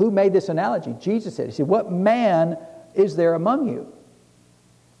who made this analogy? Jesus said, he said, what man is there among you?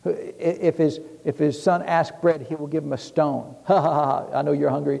 If his son asks bread, he will give him a stone. Ha ha ha, I know you're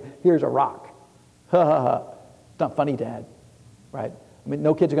hungry. Here's a rock. Ha ha ha. It's not funny, Dad. Right? I mean,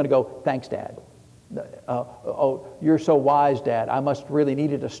 no kids are going to go, thanks, Dad. Oh, you're so wise, Dad. I must really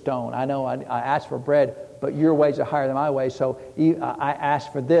needed a stone. I know I asked for bread, but your ways are higher than my ways. So I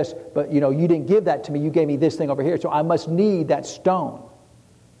asked for this, but you didn't give that to me. You gave me this thing over here. So I must need that stone.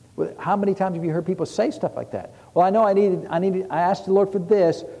 How many times have you heard people say stuff like that? Well, I know I asked the Lord for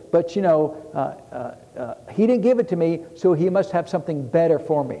this, but he didn't give it to me, so he must have something better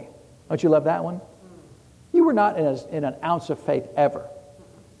for me. Don't you love that one? You were not in an ounce of faith ever.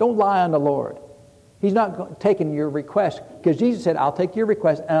 Don't lie on the Lord. He's not taking your request, because Jesus said, I'll take your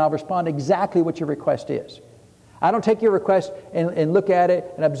request and I'll respond exactly what your request is. I don't take your request and look at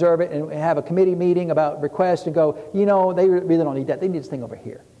it and observe it and have a committee meeting about requests and go, they really don't need that. They need this thing over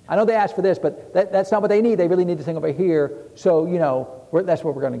here. I know they asked for this, but that's not what they need. They really need this thing over here. So, that's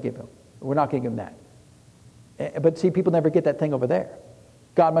what we're going to give them. We're not going to give them that. But see, people never get that thing over there.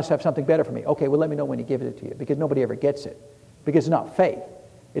 God must have something better for me. Okay, well, let me know when he gives it to you, because nobody ever gets it. Because it's not faith.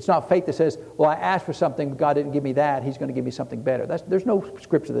 It's not faith that says, well, I asked for something, but God didn't give me that. He's going to give me something better. There's no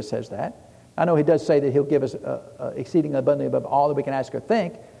scripture that says that. I know he does say that he'll give us exceeding abundantly above all that we can ask or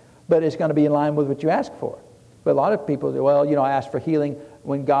think, but it's going to be in line with what you ask for. But a lot of people say, well, I asked for healing.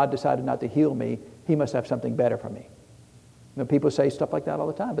 When God decided not to heal me, he must have something better for me. People say stuff like that all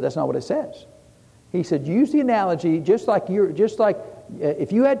the time, but that's not what it says. He said, use the analogy just like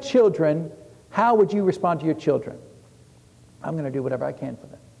if you had children, how would you respond to your children? I'm going to do whatever I can for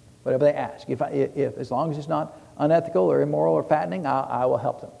them, whatever they ask. If as long as it's not unethical or immoral or fattening, I will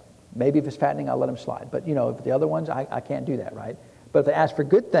help them. Maybe if it's fattening, I'll let them slide. But if the other ones, I can't do that, right? But if they ask for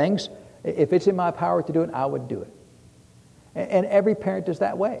good things, if it's in my power to do it, I would do it. And every parent is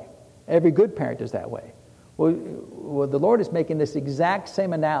that way. Every good parent is that way. Well, the Lord is making this exact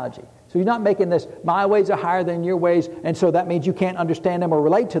same analogy. So he's not making this, my ways are higher than your ways, and so that means you can't understand them or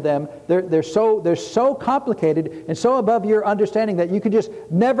relate to them. They're so complicated and so above your understanding that you could just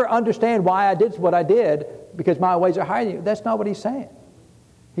never understand why I did what I did because my ways are higher than you. That's not what he's saying.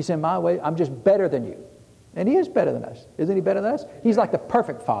 He's saying, my way, I'm just better than you. And he is better than us. Isn't he better than us? He's like the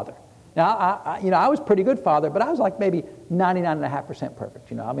perfect father. Now, I was a pretty good father, but I was like maybe 99.5% perfect.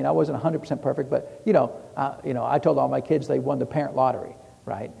 I wasn't 100% perfect, but I told all my kids they won the parent lottery,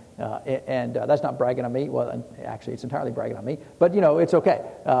 right? And that's not bragging on me. Well, actually, it's entirely bragging on me. But, it's okay.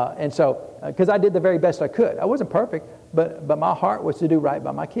 And so, because I did the very best I could. I wasn't perfect, but my heart was to do right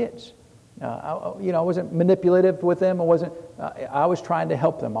by my kids. I wasn't manipulative with them. I was trying to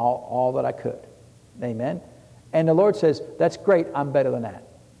help them all that I could. Amen. And the Lord says, that's great. I'm better than that.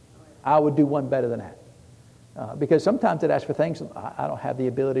 I would do one better than that. Because sometimes it asks for things I don't have the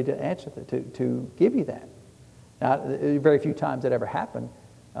ability to answer, to give you that. Now, very few times that ever happened.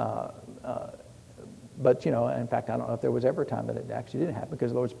 But, in fact, I don't know if there was ever a time that it actually didn't happen,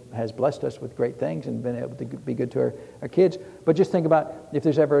 because the Lord has blessed us with great things and been able to be good to our kids. But just think about if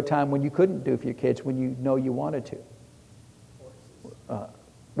there's ever a time when you couldn't do for your kids when you know you wanted to.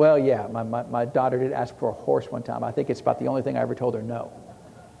 Well, yeah, my daughter did ask for a horse one time. I think it's about the only thing I ever told her no.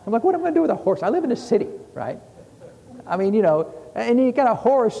 I'm like, what am I going to do with a horse? I live in a city, right? I mean, and you got a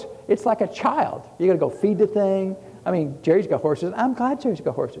horse, it's like a child. You got to go feed the thing. I mean, Jerry's got horses. I'm glad Jerry's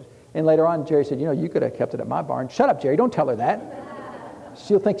got horses. And later on, Jerry said, you could have kept it at my barn. Shut up, Jerry. Don't tell her that.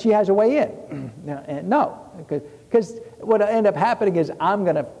 She'll think she has a way in. And no, because what will end up happening is I'm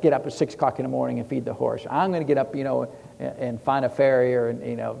going to get up at 6 o'clock in the morning and feed the horse. I'm going to get up, and find a farrier,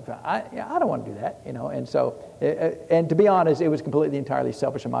 and I don't want to do that, And so, and to be honest, it was completely entirely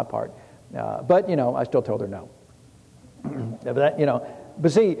selfish on my part. But I still told her no.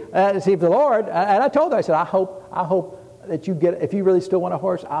 But see, if the Lord, and I told her, I said, I hope that you get, if you really still want a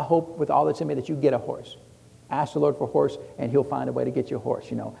horse, I hope with all that's in me that you get a horse. Ask the Lord for a horse, and He'll find a way to get you a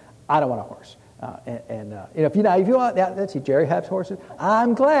horse. I don't want a horse. If you want, let's see, Jerry has horses.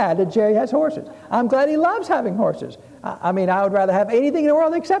 I'm glad that Jerry has horses. I'm glad he loves having horses. I would rather have anything in the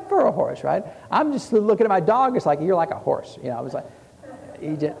world except for a horse, right? I'm just looking at my dog. It's like, you're like a horse. I was like,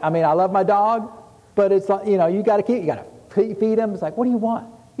 I love my dog, but it's like, you got to feed him. It's like, what do you want?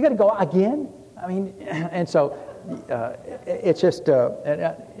 You got to go again? And so it's just,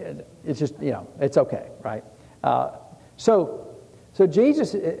 it's okay, right? So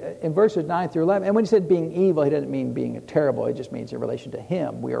Jesus, in verses 9 through 11, and when he said being evil, he doesn't mean being terrible. It just means in relation to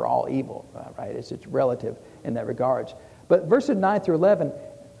him, we are all evil, right? It's relative in that regards. But verses 9 through 11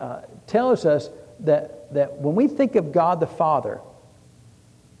 tells us that when we think of God the Father,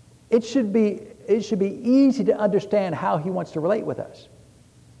 it should be easy to understand how He wants to relate with us.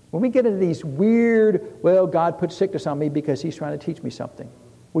 When we get into these weird, God put sickness on me because He's trying to teach me something.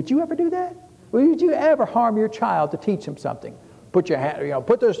 Would you ever do that? Would you ever harm your child to teach him something? Put your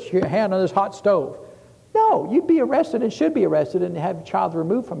hand on this hot stove. No, you'd be arrested and should be arrested and have your child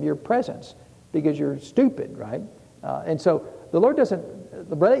removed from your presence because you're stupid, right? And so the Lord doesn't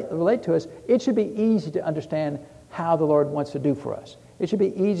relate to us. It should be easy to understand how the Lord wants to do for us. It should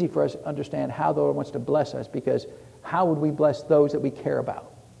be easy for us to understand how the Lord wants to bless us, because how would we bless those that we care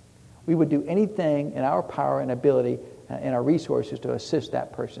about? We would do anything in our power and ability and our resources to assist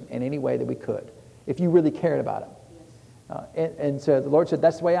that person in any way that we could, if you really cared about him. And so the Lord said,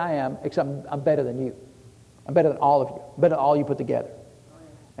 that's the way I am, except I'm better than you. I'm better than all of you. Better than all you put together.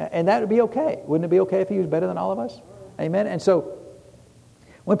 And that would be okay. Wouldn't it be okay if He was better than all of us? Amen? And so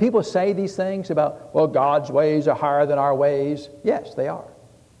when people say these things about, God's ways are higher than our ways, yes, they are,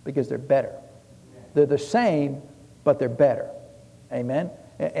 because they're better. They're the same, but they're better. Amen?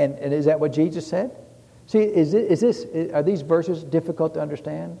 And is that what Jesus said? See, are these verses difficult to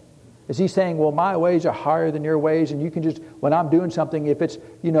understand? Is He saying, my ways are higher than your ways, and you can just, when I'm doing something, if it's,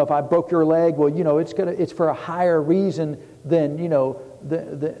 if I broke your leg, it's for a higher reason than,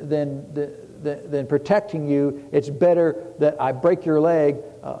 than protecting you. It's better that I break your leg.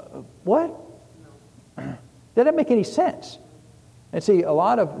 What? That doesn't make any sense. And see, a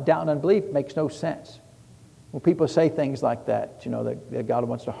lot of doubt and unbelief makes no sense. When people say things like that, that God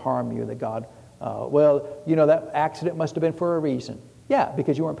wants to harm you, that God, that accident must have been for a reason. Yeah,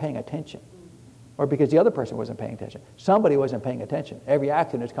 because you weren't paying attention. Or because the other person wasn't paying attention. Somebody wasn't paying attention. Every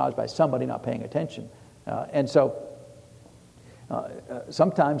accident is caused by somebody not paying attention. And so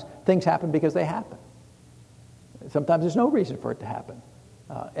sometimes things happen because they happen. Sometimes there's no reason for it to happen.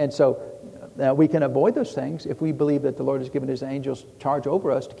 And so we can avoid those things if we believe that the Lord has given His angels charge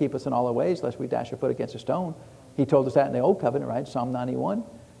over us to keep us in all our ways, lest we dash our foot against a stone. He told us that in the Old Covenant, right? Psalm 91.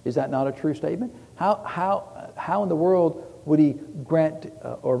 Is that not a true statement? How in the world would He grant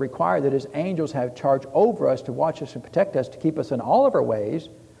or require that His angels have charge over us to watch us and protect us, to keep us in all of our ways,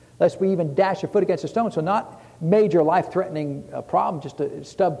 lest we even dash our foot against a stone? So not major life-threatening problem, just a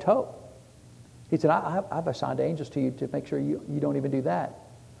stub toe. He said, I've assigned angels to you to make sure you don't even do that.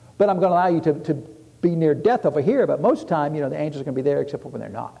 But I'm going to allow you to be near death over here, but most of the time, the angels are going to be there except for when they're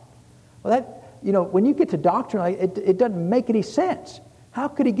not. Well, that, when you get to doctrine, it doesn't make any sense. How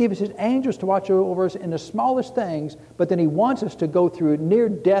could he give us his angels to watch over us in the smallest things, but then he wants us to go through a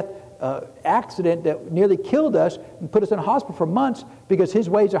near-death accident that nearly killed us and put us in a hospital for months because his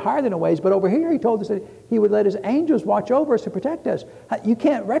ways are higher than our ways. But over here he told us that he would let his angels watch over us to protect us. You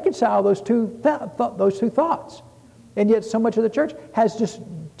can't reconcile those two thoughts. And yet so much of the church has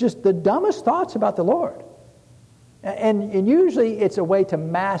just the dumbest thoughts about the Lord. And usually it's a way to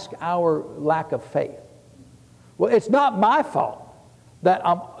mask our lack of faith. Well, it's not my fault that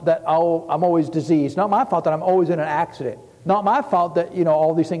I'm always diseased. Not my fault that I'm always in an accident. Not my fault that,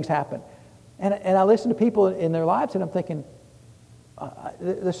 all these things happen. And I listen to people in their lives and I'm thinking,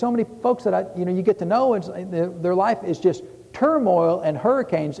 there's so many folks that you get to know and their life is just turmoil and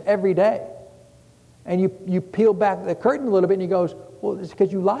hurricanes every day. And you peel back the curtain a little bit and you goes, well, it's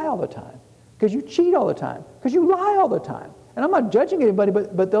because you lie all the time. Because you cheat all the time. Because you lie all the time. And I'm not judging anybody,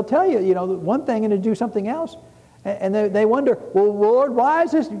 but they'll tell you, one thing and to do something else. And they wonder, well, Lord, why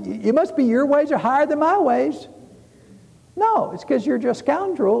is this? It must be your ways are higher than my ways. No, it's because you're just a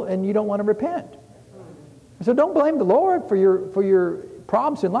scoundrel and you don't want to repent. So don't blame the Lord for your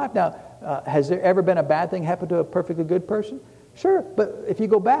problems in life. Now, has there ever been a bad thing happen to a perfectly good person? Sure, but if you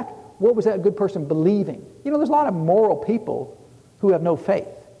go back, what was that good person believing? There's a lot of moral people who have no faith.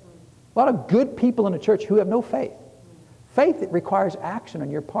 A lot of good people in the church who have no faith. Faith, it requires action on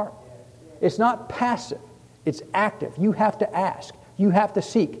your part. It's not passive. It's active. You have to ask. You have to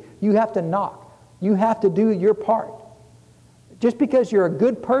seek. You have to knock. You have to do your part. Just because you're a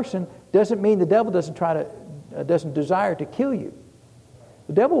good person doesn't mean the devil doesn't desire to kill you.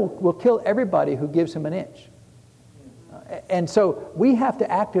 The devil will kill everybody who gives him an inch. And so we have to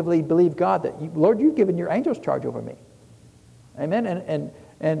actively believe God that, Lord, you've given your angels charge over me. Amen?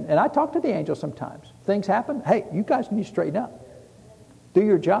 And I talk to the angels sometimes. Things happen. Hey, you guys need to straighten up. Do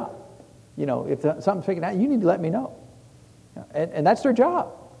your job. If something's figured out, you need to let me know. And that's their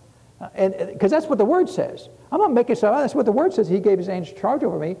job. And because that's what the Word says. I'm not making stuff up. That's what the Word says. He gave his angels charge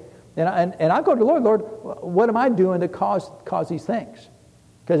over me. And I go to the Lord, what am I doing to cause these things?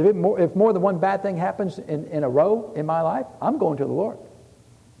 Because if more than one bad thing happens in a row in my life, I'm going to the Lord.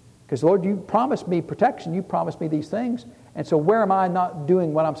 Because, Lord, you promised me protection. You promised me these things. And so where am I not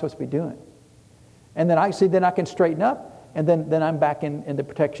doing what I'm supposed to be doing? And then I can straighten up. And then I'm back in the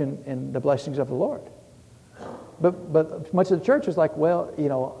protection and the blessings of the Lord. But much of the church is like, well,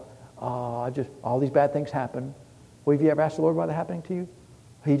 all these bad things happen. Well, have you ever asked the Lord why they're happening to you?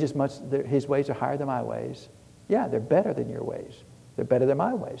 His ways are higher than my ways. Yeah, they're better than your ways. They're better than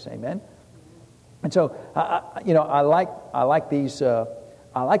my ways. Amen. And so, I like these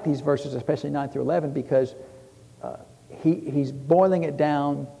verses, especially 9 through 11, because he's boiling it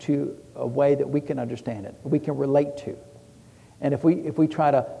down to a way that we can understand it, we can relate to. And if we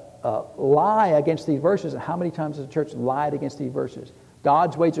try to lie against these verses, and how many times has the church lied against these verses?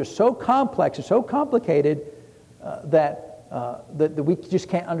 God's ways are so complex and so complicated that we just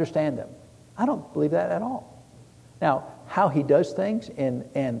can't understand them. I don't believe that at all. Now, how he does things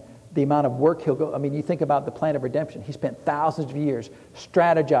and the amount of work he'll go. I mean, you think about the plan of redemption. He spent thousands of years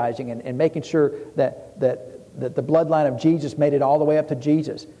strategizing and making sure that the bloodline of Jesus made it all the way up to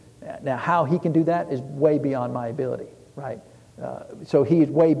Jesus. Now, how he can do that is way beyond my ability, right? So he's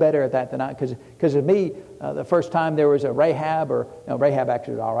way better at that than I, because of me, the first time there was a Rahab, Rahab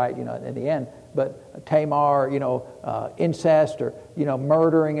actually was all right, in the end, but Tamar, incest or,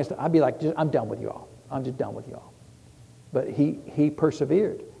 murdering and stuff, I'd be like, I'm done with you all. I'm just done with you all. But he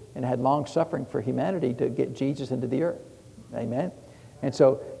persevered and had long suffering for humanity to get Jesus into the earth. Amen? And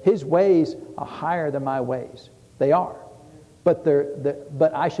so his ways are higher than my ways. They are. But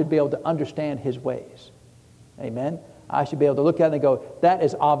I should be able to understand his ways. Amen? I should be able to look at it and go, that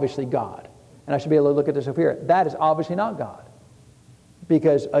is obviously God. And I should be able to look at this over here. That is obviously not God.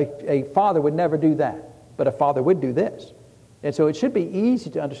 Because a father would never do that. But a father would do this. And so it should be easy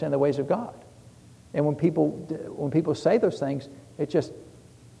to understand the ways of God. And when people say those things, it's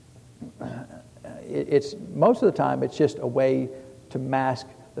most of the time it's just a way to mask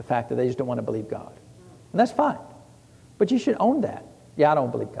the fact that they just don't want to believe God. And that's fine. But you should own that. Yeah, I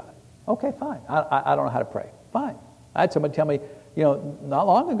don't believe God. Okay, fine. I don't know how to pray. Fine. I had somebody tell me, not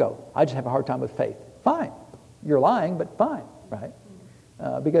long ago, I just have a hard time with faith. Fine. You're lying, but fine, right?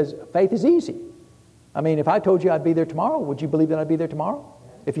 Because faith is easy. I mean, if I told you I'd be there tomorrow, would you believe that I'd be there tomorrow?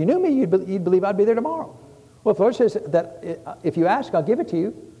 If you knew me, you'd believe I'd be there tomorrow. Well, if the Lord says that if you ask, I'll give it to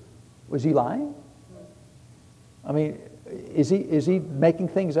you, was he lying? I mean, is he making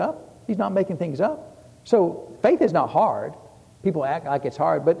things up? He's not making things up. So faith is not hard. People act like it's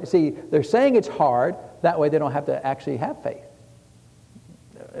hard, but see, they're saying it's hard. That way they don't have to actually have faith.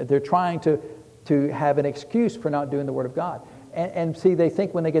 They're trying to have an excuse for not doing the Word of God. And see, they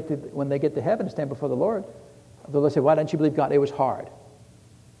think when they get to heaven and stand before the Lord say, why didn't you believe God? It was hard.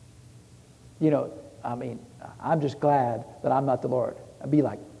 I'm just glad that I'm not the Lord. I'd be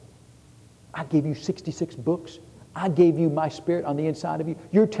like, I gave you 66 books. I gave you my Spirit on the inside of you.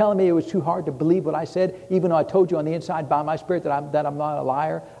 You're telling me it was too hard to believe what I said, even though I told you on the inside by my Spirit that I'm not a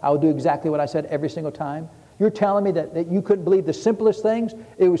liar. I will do exactly what I said every single time. You're telling me that you couldn't believe the simplest things?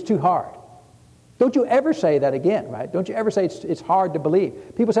 It was too hard. Don't you ever say that again, right? Don't you ever say it's hard to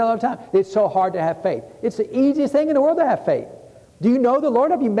believe. People say all the time, it's so hard to have faith. It's the easiest thing in the world to have faith. Do you know the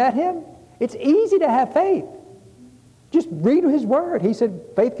Lord? Have you met Him? It's easy to have faith. Just read His Word. He said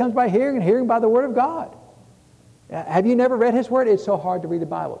faith comes by hearing and hearing by the Word of God. Have you never read His Word? It's so hard to read the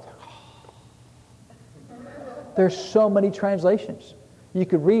Bible. There's so many translations. You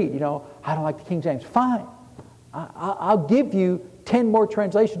could read, I don't like the King James. Fine. I'll give you 10 more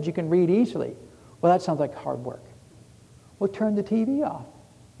translations you can read easily. Well, that sounds like hard work. Well, turn the TV off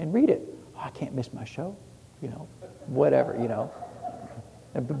and read it. Oh, I can't miss my show. Whatever,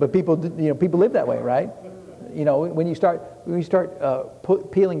 But people live that way, right? When you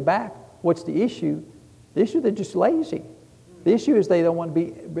start peeling back, what's the issue? The issue, they're just lazy. The issue is they don't want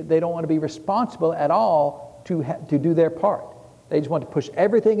to be responsible at all to do their part. They just want to push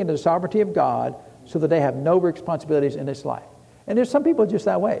everything into the sovereignty of God so that they have no responsibilities in this life. And there's some people just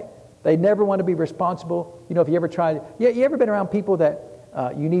that way. They never want to be responsible. If you ever tried, you ever been around people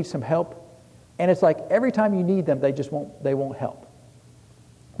that you need some help, and it's like every time you need them, they won't help.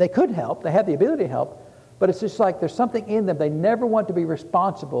 They could help. They have the ability to help, but it's just like there's something in them. They never want to be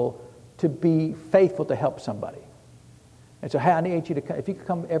responsible to be faithful to help somebody. And so, hey, I need you to come. If you could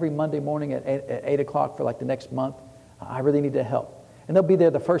come every Monday morning at 8 o'clock for like the next month, I really need to help. And they'll be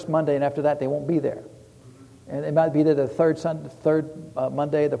there the first Monday, and after that, they won't be there. And they might be there the third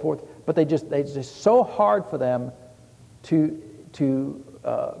Monday, the fourth. But they just so hard for them to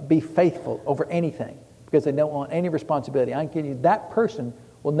be faithful over anything because they don't want any responsibility. I can tell you that person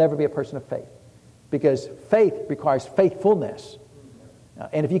will never be a person of faith because faith requires faithfulness.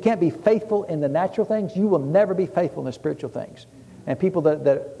 And if you can't be faithful in the natural things, you will never be faithful in the spiritual things. And people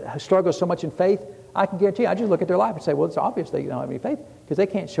that struggle so much in faith, I can guarantee you, I just look at their life and say, well, it's obvious they don't have any faith because they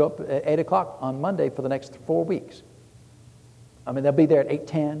can't show up at 8 o'clock on Monday for the next 4 weeks. I mean, they'll be there at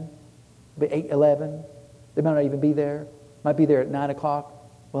 8:10, 8:11. They might not even be there. Might be there at 9 o'clock.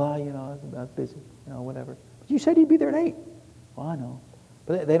 Well, I was busy, whatever. But you said you'd be there at 8. Well, I know.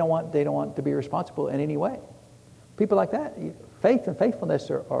 But they don't want to be responsible in any way. People like that, faith and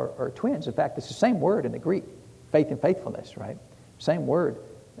faithfulness are twins. In fact, it's the same word in the Greek, faith and faithfulness, right? Same word.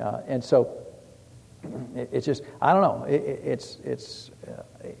 And so it's just, I don't know.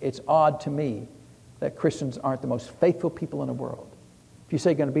 It's odd to me that Christians aren't the most faithful people in the world. If you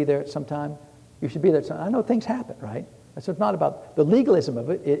say you're going to be there at some time, you should be there at some time. I know things happen, right? So it's not about the legalism of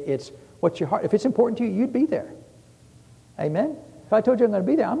it. It's what's your heart. If it's important to you, you'd be there. Amen? If I told you I'm going to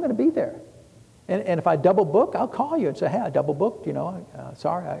be there, I'm going to be there. And if I double book, I'll call you and say, hey, I double booked,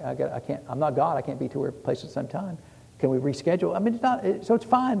 sorry, I can't, I'm not God, I can't be two places at the same time. Can we reschedule? I mean, so it's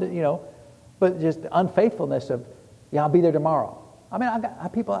fine, but just the unfaithfulness of, I'll be there tomorrow. I mean,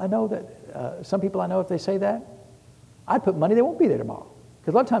 I know that, some people I know if they say that, I'd put money they won't be there tomorrow.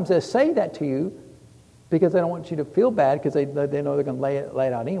 Because a lot of times they say that to you because they don't want you to feel bad because they know they're going to lay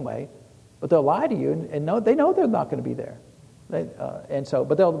it out anyway. But they'll lie to you and they know they're not going to be there.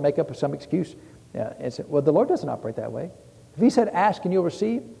 But they'll make up some excuse. And say, well, the Lord doesn't operate that way. If He said, ask and you'll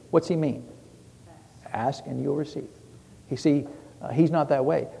receive, what's He mean? Ask and you'll receive. You see, He's not that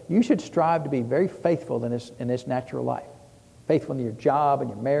way. You should strive to be very faithful in this natural life. Faithful in your job and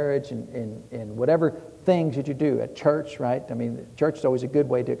your marriage and in whatever things that you do at church, right? I mean, church is always a good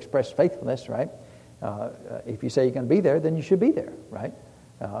way to express faithfulness, right? If you say you're going to be there, then you should be there, right?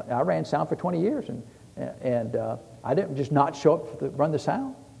 I ran sound for 20 years, and I didn't just not show up to run the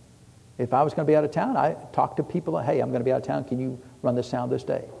sound. If I was going to be out of town, I talked to people, hey, I'm going to be out of town. Can you run the sound this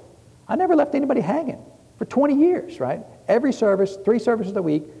day? I never left anybody hanging for 20 years, right? Every service, 3 services a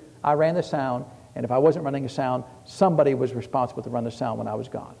week, I ran the sound. And if I wasn't running the sound, somebody was responsible to run the sound when I was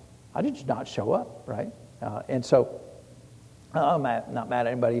gone. I did just not show up, right? And so, I'm not mad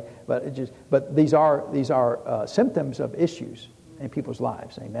at anybody, but these are symptoms of issues in people's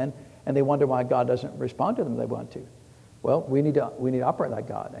lives, amen? And they wonder why God doesn't respond to them they want to. Well, we need to operate like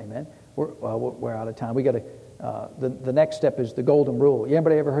God, amen? We're out of time. We got to. The next step is the golden rule.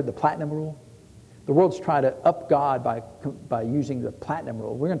 Anybody ever heard the platinum rule? The world's trying to up God by using the platinum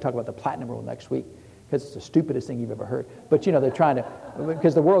rule. We're going to talk about the platinum rule next week because it's the stupidest thing you've ever heard. But they're trying to,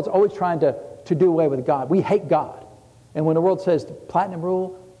 because the world's always trying to do away with God. We hate God. And when the world says the platinum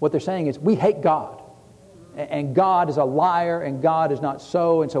rule, what they're saying is we hate God. And God is a liar, and God is not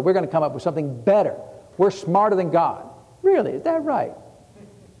so, and so we're going to come up with something better. We're smarter than God. Really? Is that right?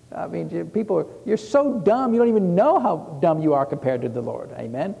 I mean, people, you're so dumb, you don't even know how dumb you are compared to the Lord.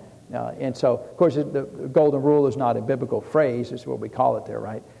 Amen? And so, of course, the golden rule is not a biblical phrase. It's what we call it there,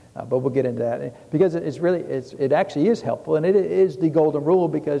 right? But we'll get into that. Because it actually is helpful, and it is the golden rule,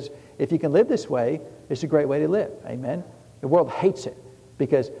 because if you can live this way, it's a great way to live. Amen? The world hates it,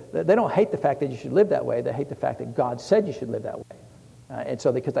 because they don't hate the fact that you should live that way. They hate the fact that God said you should live that way. And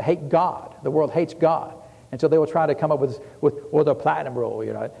so because they hate God. The world hates God. And so they will try to come up with the platinum rule,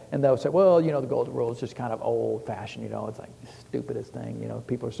 you know, and they'll say, well, you know, the golden rule is just kind of old-fashioned, you know, it's like the stupidest thing, you know,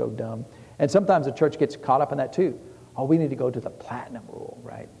 people are so dumb. And sometimes the church gets caught up in that too. Oh, we need to go to the platinum rule,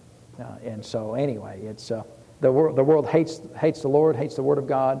 right? And so anyway, it's the world hates the Lord, hates the Word of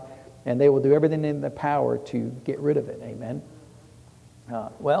God, and they will do everything in their power to get rid of it. Amen.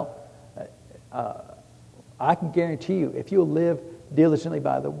 I can guarantee you, if you'll live diligently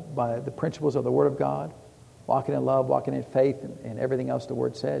by the principles of the Word of God, walking in love, walking in faith, and everything else the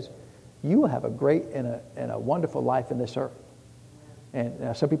Word says, you will have a great and a wonderful life in this earth.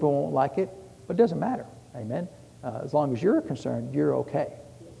 And some people won't like it, but it doesn't matter. Amen. As long as you're concerned, you're okay.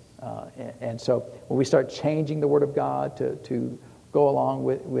 And so when we start changing the Word of God to go along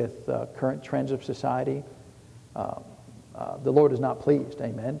with current trends of society, the Lord is not pleased.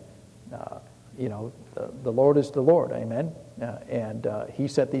 Amen. You know, the Lord is the Lord. Amen. And He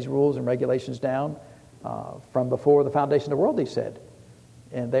set these rules and regulations down from before the foundation of the world, He said.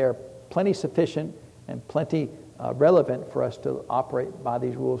 And they are plenty sufficient and plenty relevant for us to operate by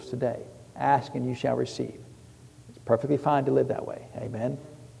these rules today. Ask and you shall receive. It's perfectly fine to live that way. Amen.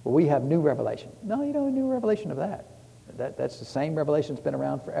 But we have new revelation. No, you don't have a new revelation of that. That's the same revelation that's been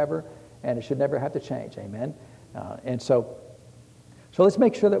around forever, and it should never have to change. Amen. And so let's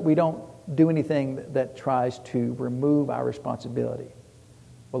make sure that we don't do anything that tries to remove our responsibility.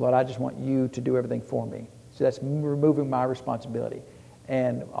 Well, Lord, I just want you to do everything for me. So that's removing my responsibility.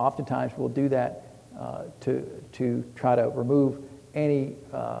 And oftentimes we'll do that to try to remove anything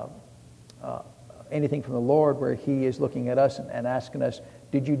from the Lord, where He is looking at us and asking us,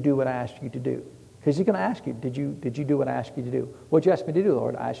 did you do what I asked you to do? Because He's going to ask you, did you do what I asked you to do? What did you ask me to do,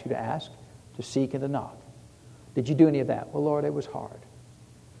 Lord? I asked you to ask, to seek, and to knock. Did you do any of that? Well, Lord, it was hard.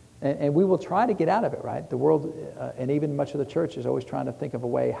 And we will try to get out of it, right? The world, and even much of the church, is always trying to think of a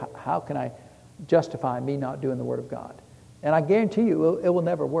way, how can I justify me not doing the Word of God? And I guarantee you, it will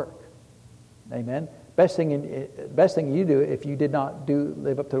never work. Amen? Best thing you do, if you did not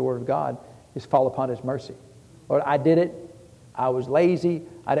live up to the Word of God, is fall upon His mercy. Lord, I did it. I was lazy.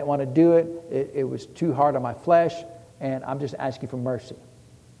 I didn't want to do it. It was too hard on my flesh, and I'm just asking for mercy.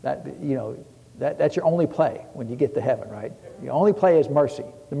 That's your only play when you get to heaven, right? Your only play is mercy,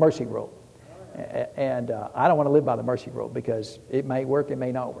 the mercy rule. And I don't want to live by the mercy rule, because it may work, it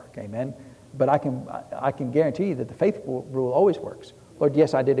may not work. Amen. But I can guarantee you that the faithful rule always works. Lord,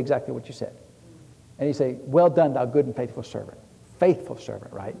 yes, I did exactly what you said. And He say, well done, thou good and faithful servant. Faithful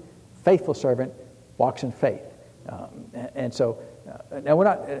servant, right? Faithful servant walks in faith. And so, now we're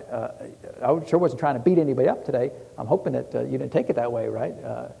not, I sure wasn't trying to beat anybody up today. I'm hoping that you didn't take it that way, right?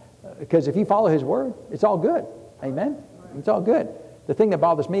 Because if you follow His Word, it's all good. Amen? It's all good. The thing that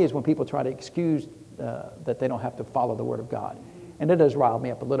bothers me is when people try to excuse that they don't have to follow the Word of God. And it does rile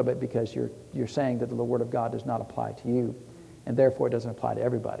me up a little bit, because you're saying that the Word of God does not apply to you, and therefore it doesn't apply to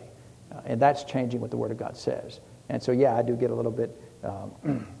everybody. And that's changing what the Word of God says. And so, yeah, I do get a little bit,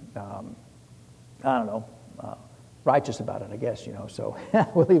 righteous about it, I guess, so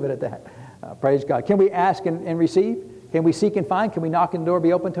we'll leave it at that. Praise God. Can we ask and receive? Can we seek and find? Can we knock and the door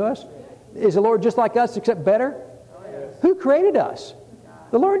be open to us? Is the Lord just like us, except better? Yes. Who created us?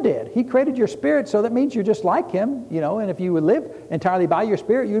 The Lord did. He created your spirit, so that means you're just like Him, and if you would live entirely by your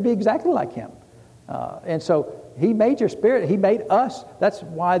spirit, you would be exactly like Him. And so He made your spirit. He made us. That's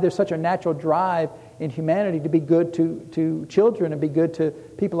why there's such a natural drive in humanity to be good to children and be good to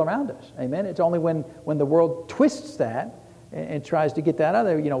people around us. Amen? It's only when the world twists that and tries to get that out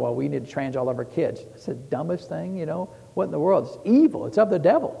of there, well, we need to trans all of our kids. That's the dumbest thing, What in the world? It's evil. It's of the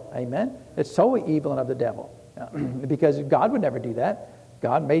devil. Amen? It's so evil and of the devil. Because God would never do that.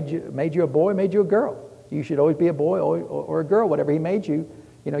 God made you a boy, made you a girl. You should always be a boy or a girl, whatever He made you.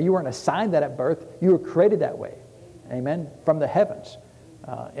 You weren't assigned that at birth. You were created that way. Amen? From the heavens.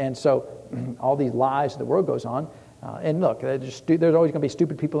 And so all these lies the world goes on. And look, there's always going to be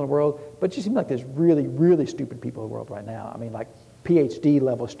stupid people in the world, but it just seems like there's really, really stupid people in the world right now. I mean, like PhD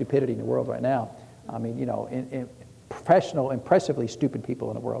level stupidity in the world right now. I mean, in professional, impressively stupid people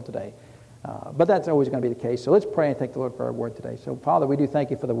in the world today. But that's always going to be the case. So let's pray and thank the Lord for our word today. So, Father, we do thank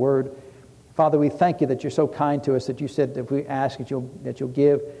you for the word. Father, we thank you that you're so kind to us, that you said if we ask that you'll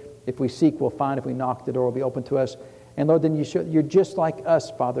give. If we seek, we'll find. If we knock, the door will be open to us. And Lord, then you're just like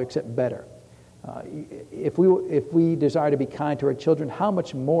us, Father, except better. If we desire to be kind to our children, how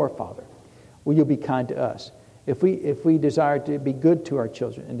much more, Father, will you be kind to us? If we desire to be good to our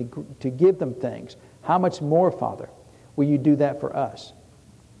children and to give them things, how much more, Father, will you do that for us?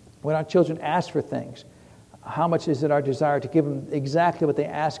 When our children ask for things, how much is it our desire to give them exactly what they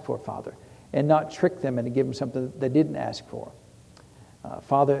ask for, Father, and not trick them and to give them something they didn't ask for?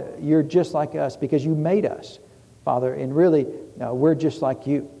 Father, you're just like us because you made us, Father, and really we're just like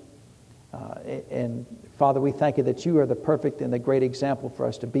you. And Father, we thank you that you are the perfect and the great example for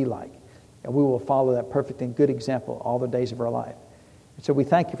us to be like. And we will follow that perfect and good example all the days of our life. And so we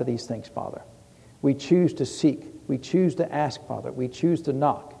thank you for these things, Father. We choose to seek. We choose to ask, Father. We choose to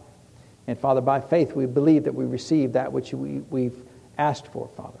knock. And Father, by faith, we believe that we receive that which we've asked for,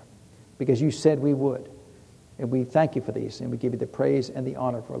 Father, because you said we would. And we thank you for these, and we give you the praise and the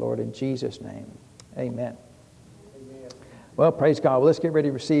honor for, Lord, in Jesus' name. Amen. Well, praise God. Well, let's get ready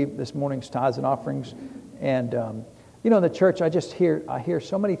to receive this morning's tithes and offerings. And, in the church, I hear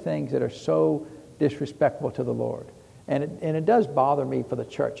so many things that are so disrespectful to the Lord. And it does bother me for the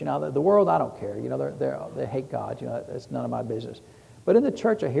church. The world, I don't care. They hate God. It's none of my business. But in the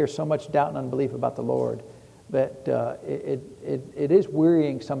church, I hear so much doubt and unbelief about the Lord that it is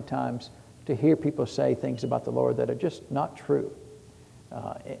wearying sometimes to hear people say things about the Lord that are just not true.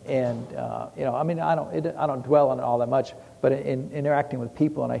 I don't dwell on it all that much, but in interacting with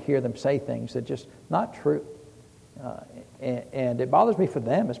people, and I hear them say things that are just not true. And it bothers me for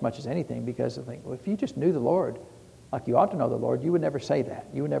them as much as anything, because I think, well, if you just knew the Lord like you ought to know the Lord, you would never say that.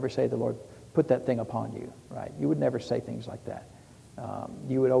 You would never say the Lord put that thing upon you, right? You would never say things like that.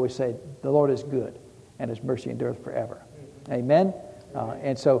 You would always say, the Lord is good, and his mercy endureth forever. Amen?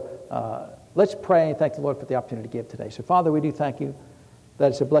 And so let's pray and thank the Lord for the opportunity to give today. So, Father, we do thank you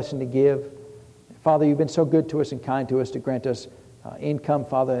that it's a blessing to give. Father, you've been so good to us and kind to us to grant us income,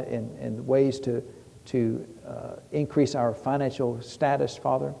 Father, and ways to increase our financial status,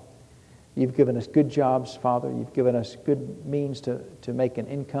 Father. You've given us good jobs, Father. You've given us good means to make an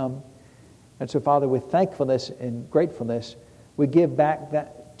income. And so, Father, with thankfulness and gratefulness, we give back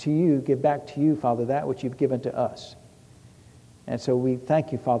to you, Father, that which you've given to us. And so we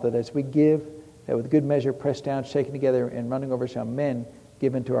thank you, Father, that as we give, that with good measure, pressed down, shaken together, and running over shall men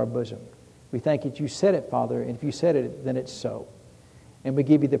give into our bosom. We thank you that you said it, Father, and if you said it, then it's so. And we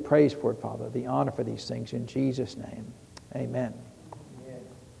give you the praise for it, Father, the honor for these things in Jesus' name. Amen.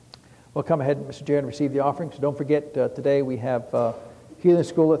 Well, come ahead, Mr. Jared, and receive the offering. So don't forget, today we have Healing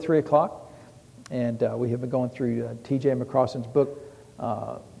School at 3 o'clock. And we have been going through T.J. McCrossan's book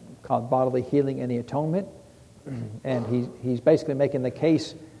called Bodily Healing and the Atonement. And he's basically making the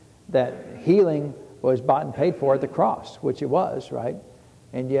case that healing was bought and paid for at the cross, which it was, right?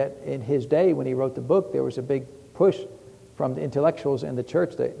 And yet in his day when he wrote the book, there was a big push from the intellectuals in the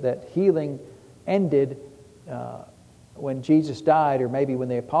church that healing ended when Jesus died, or maybe when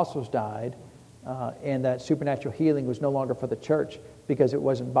the apostles died, and that supernatural healing was no longer for the church because it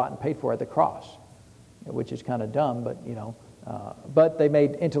wasn't bought and paid for at the cross, which is kind of dumb, but they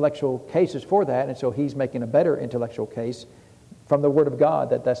made intellectual cases for that, and so he's making a better intellectual case from the Word of God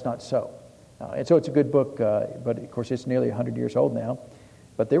that that's not so. And so it's a good book, but of course it's nearly 100 years old now.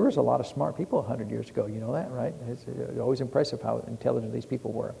 But there was a lot of smart people 100 years ago, you know that, right? It's always impressive how intelligent these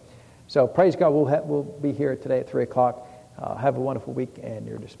people were. So praise God, we'll be here today at 3 o'clock. Have a wonderful week, and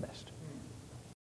you're dismissed.